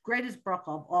greatest bracha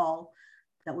of all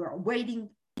that we're waiting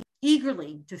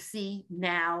eagerly to see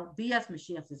now. Bias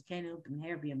Mashiach Tzidkenu,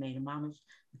 B'meher B'yameinu Mamash,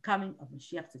 the coming of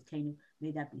Mashiach Tzidkenu.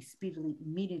 May that be speedily,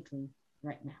 immediately,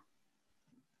 right now.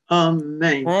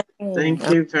 Amen. Thank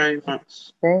you very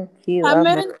much. Thank you.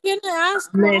 Amen. Can I ask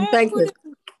Amen. Thank you.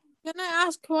 Can I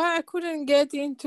ask why I couldn't get into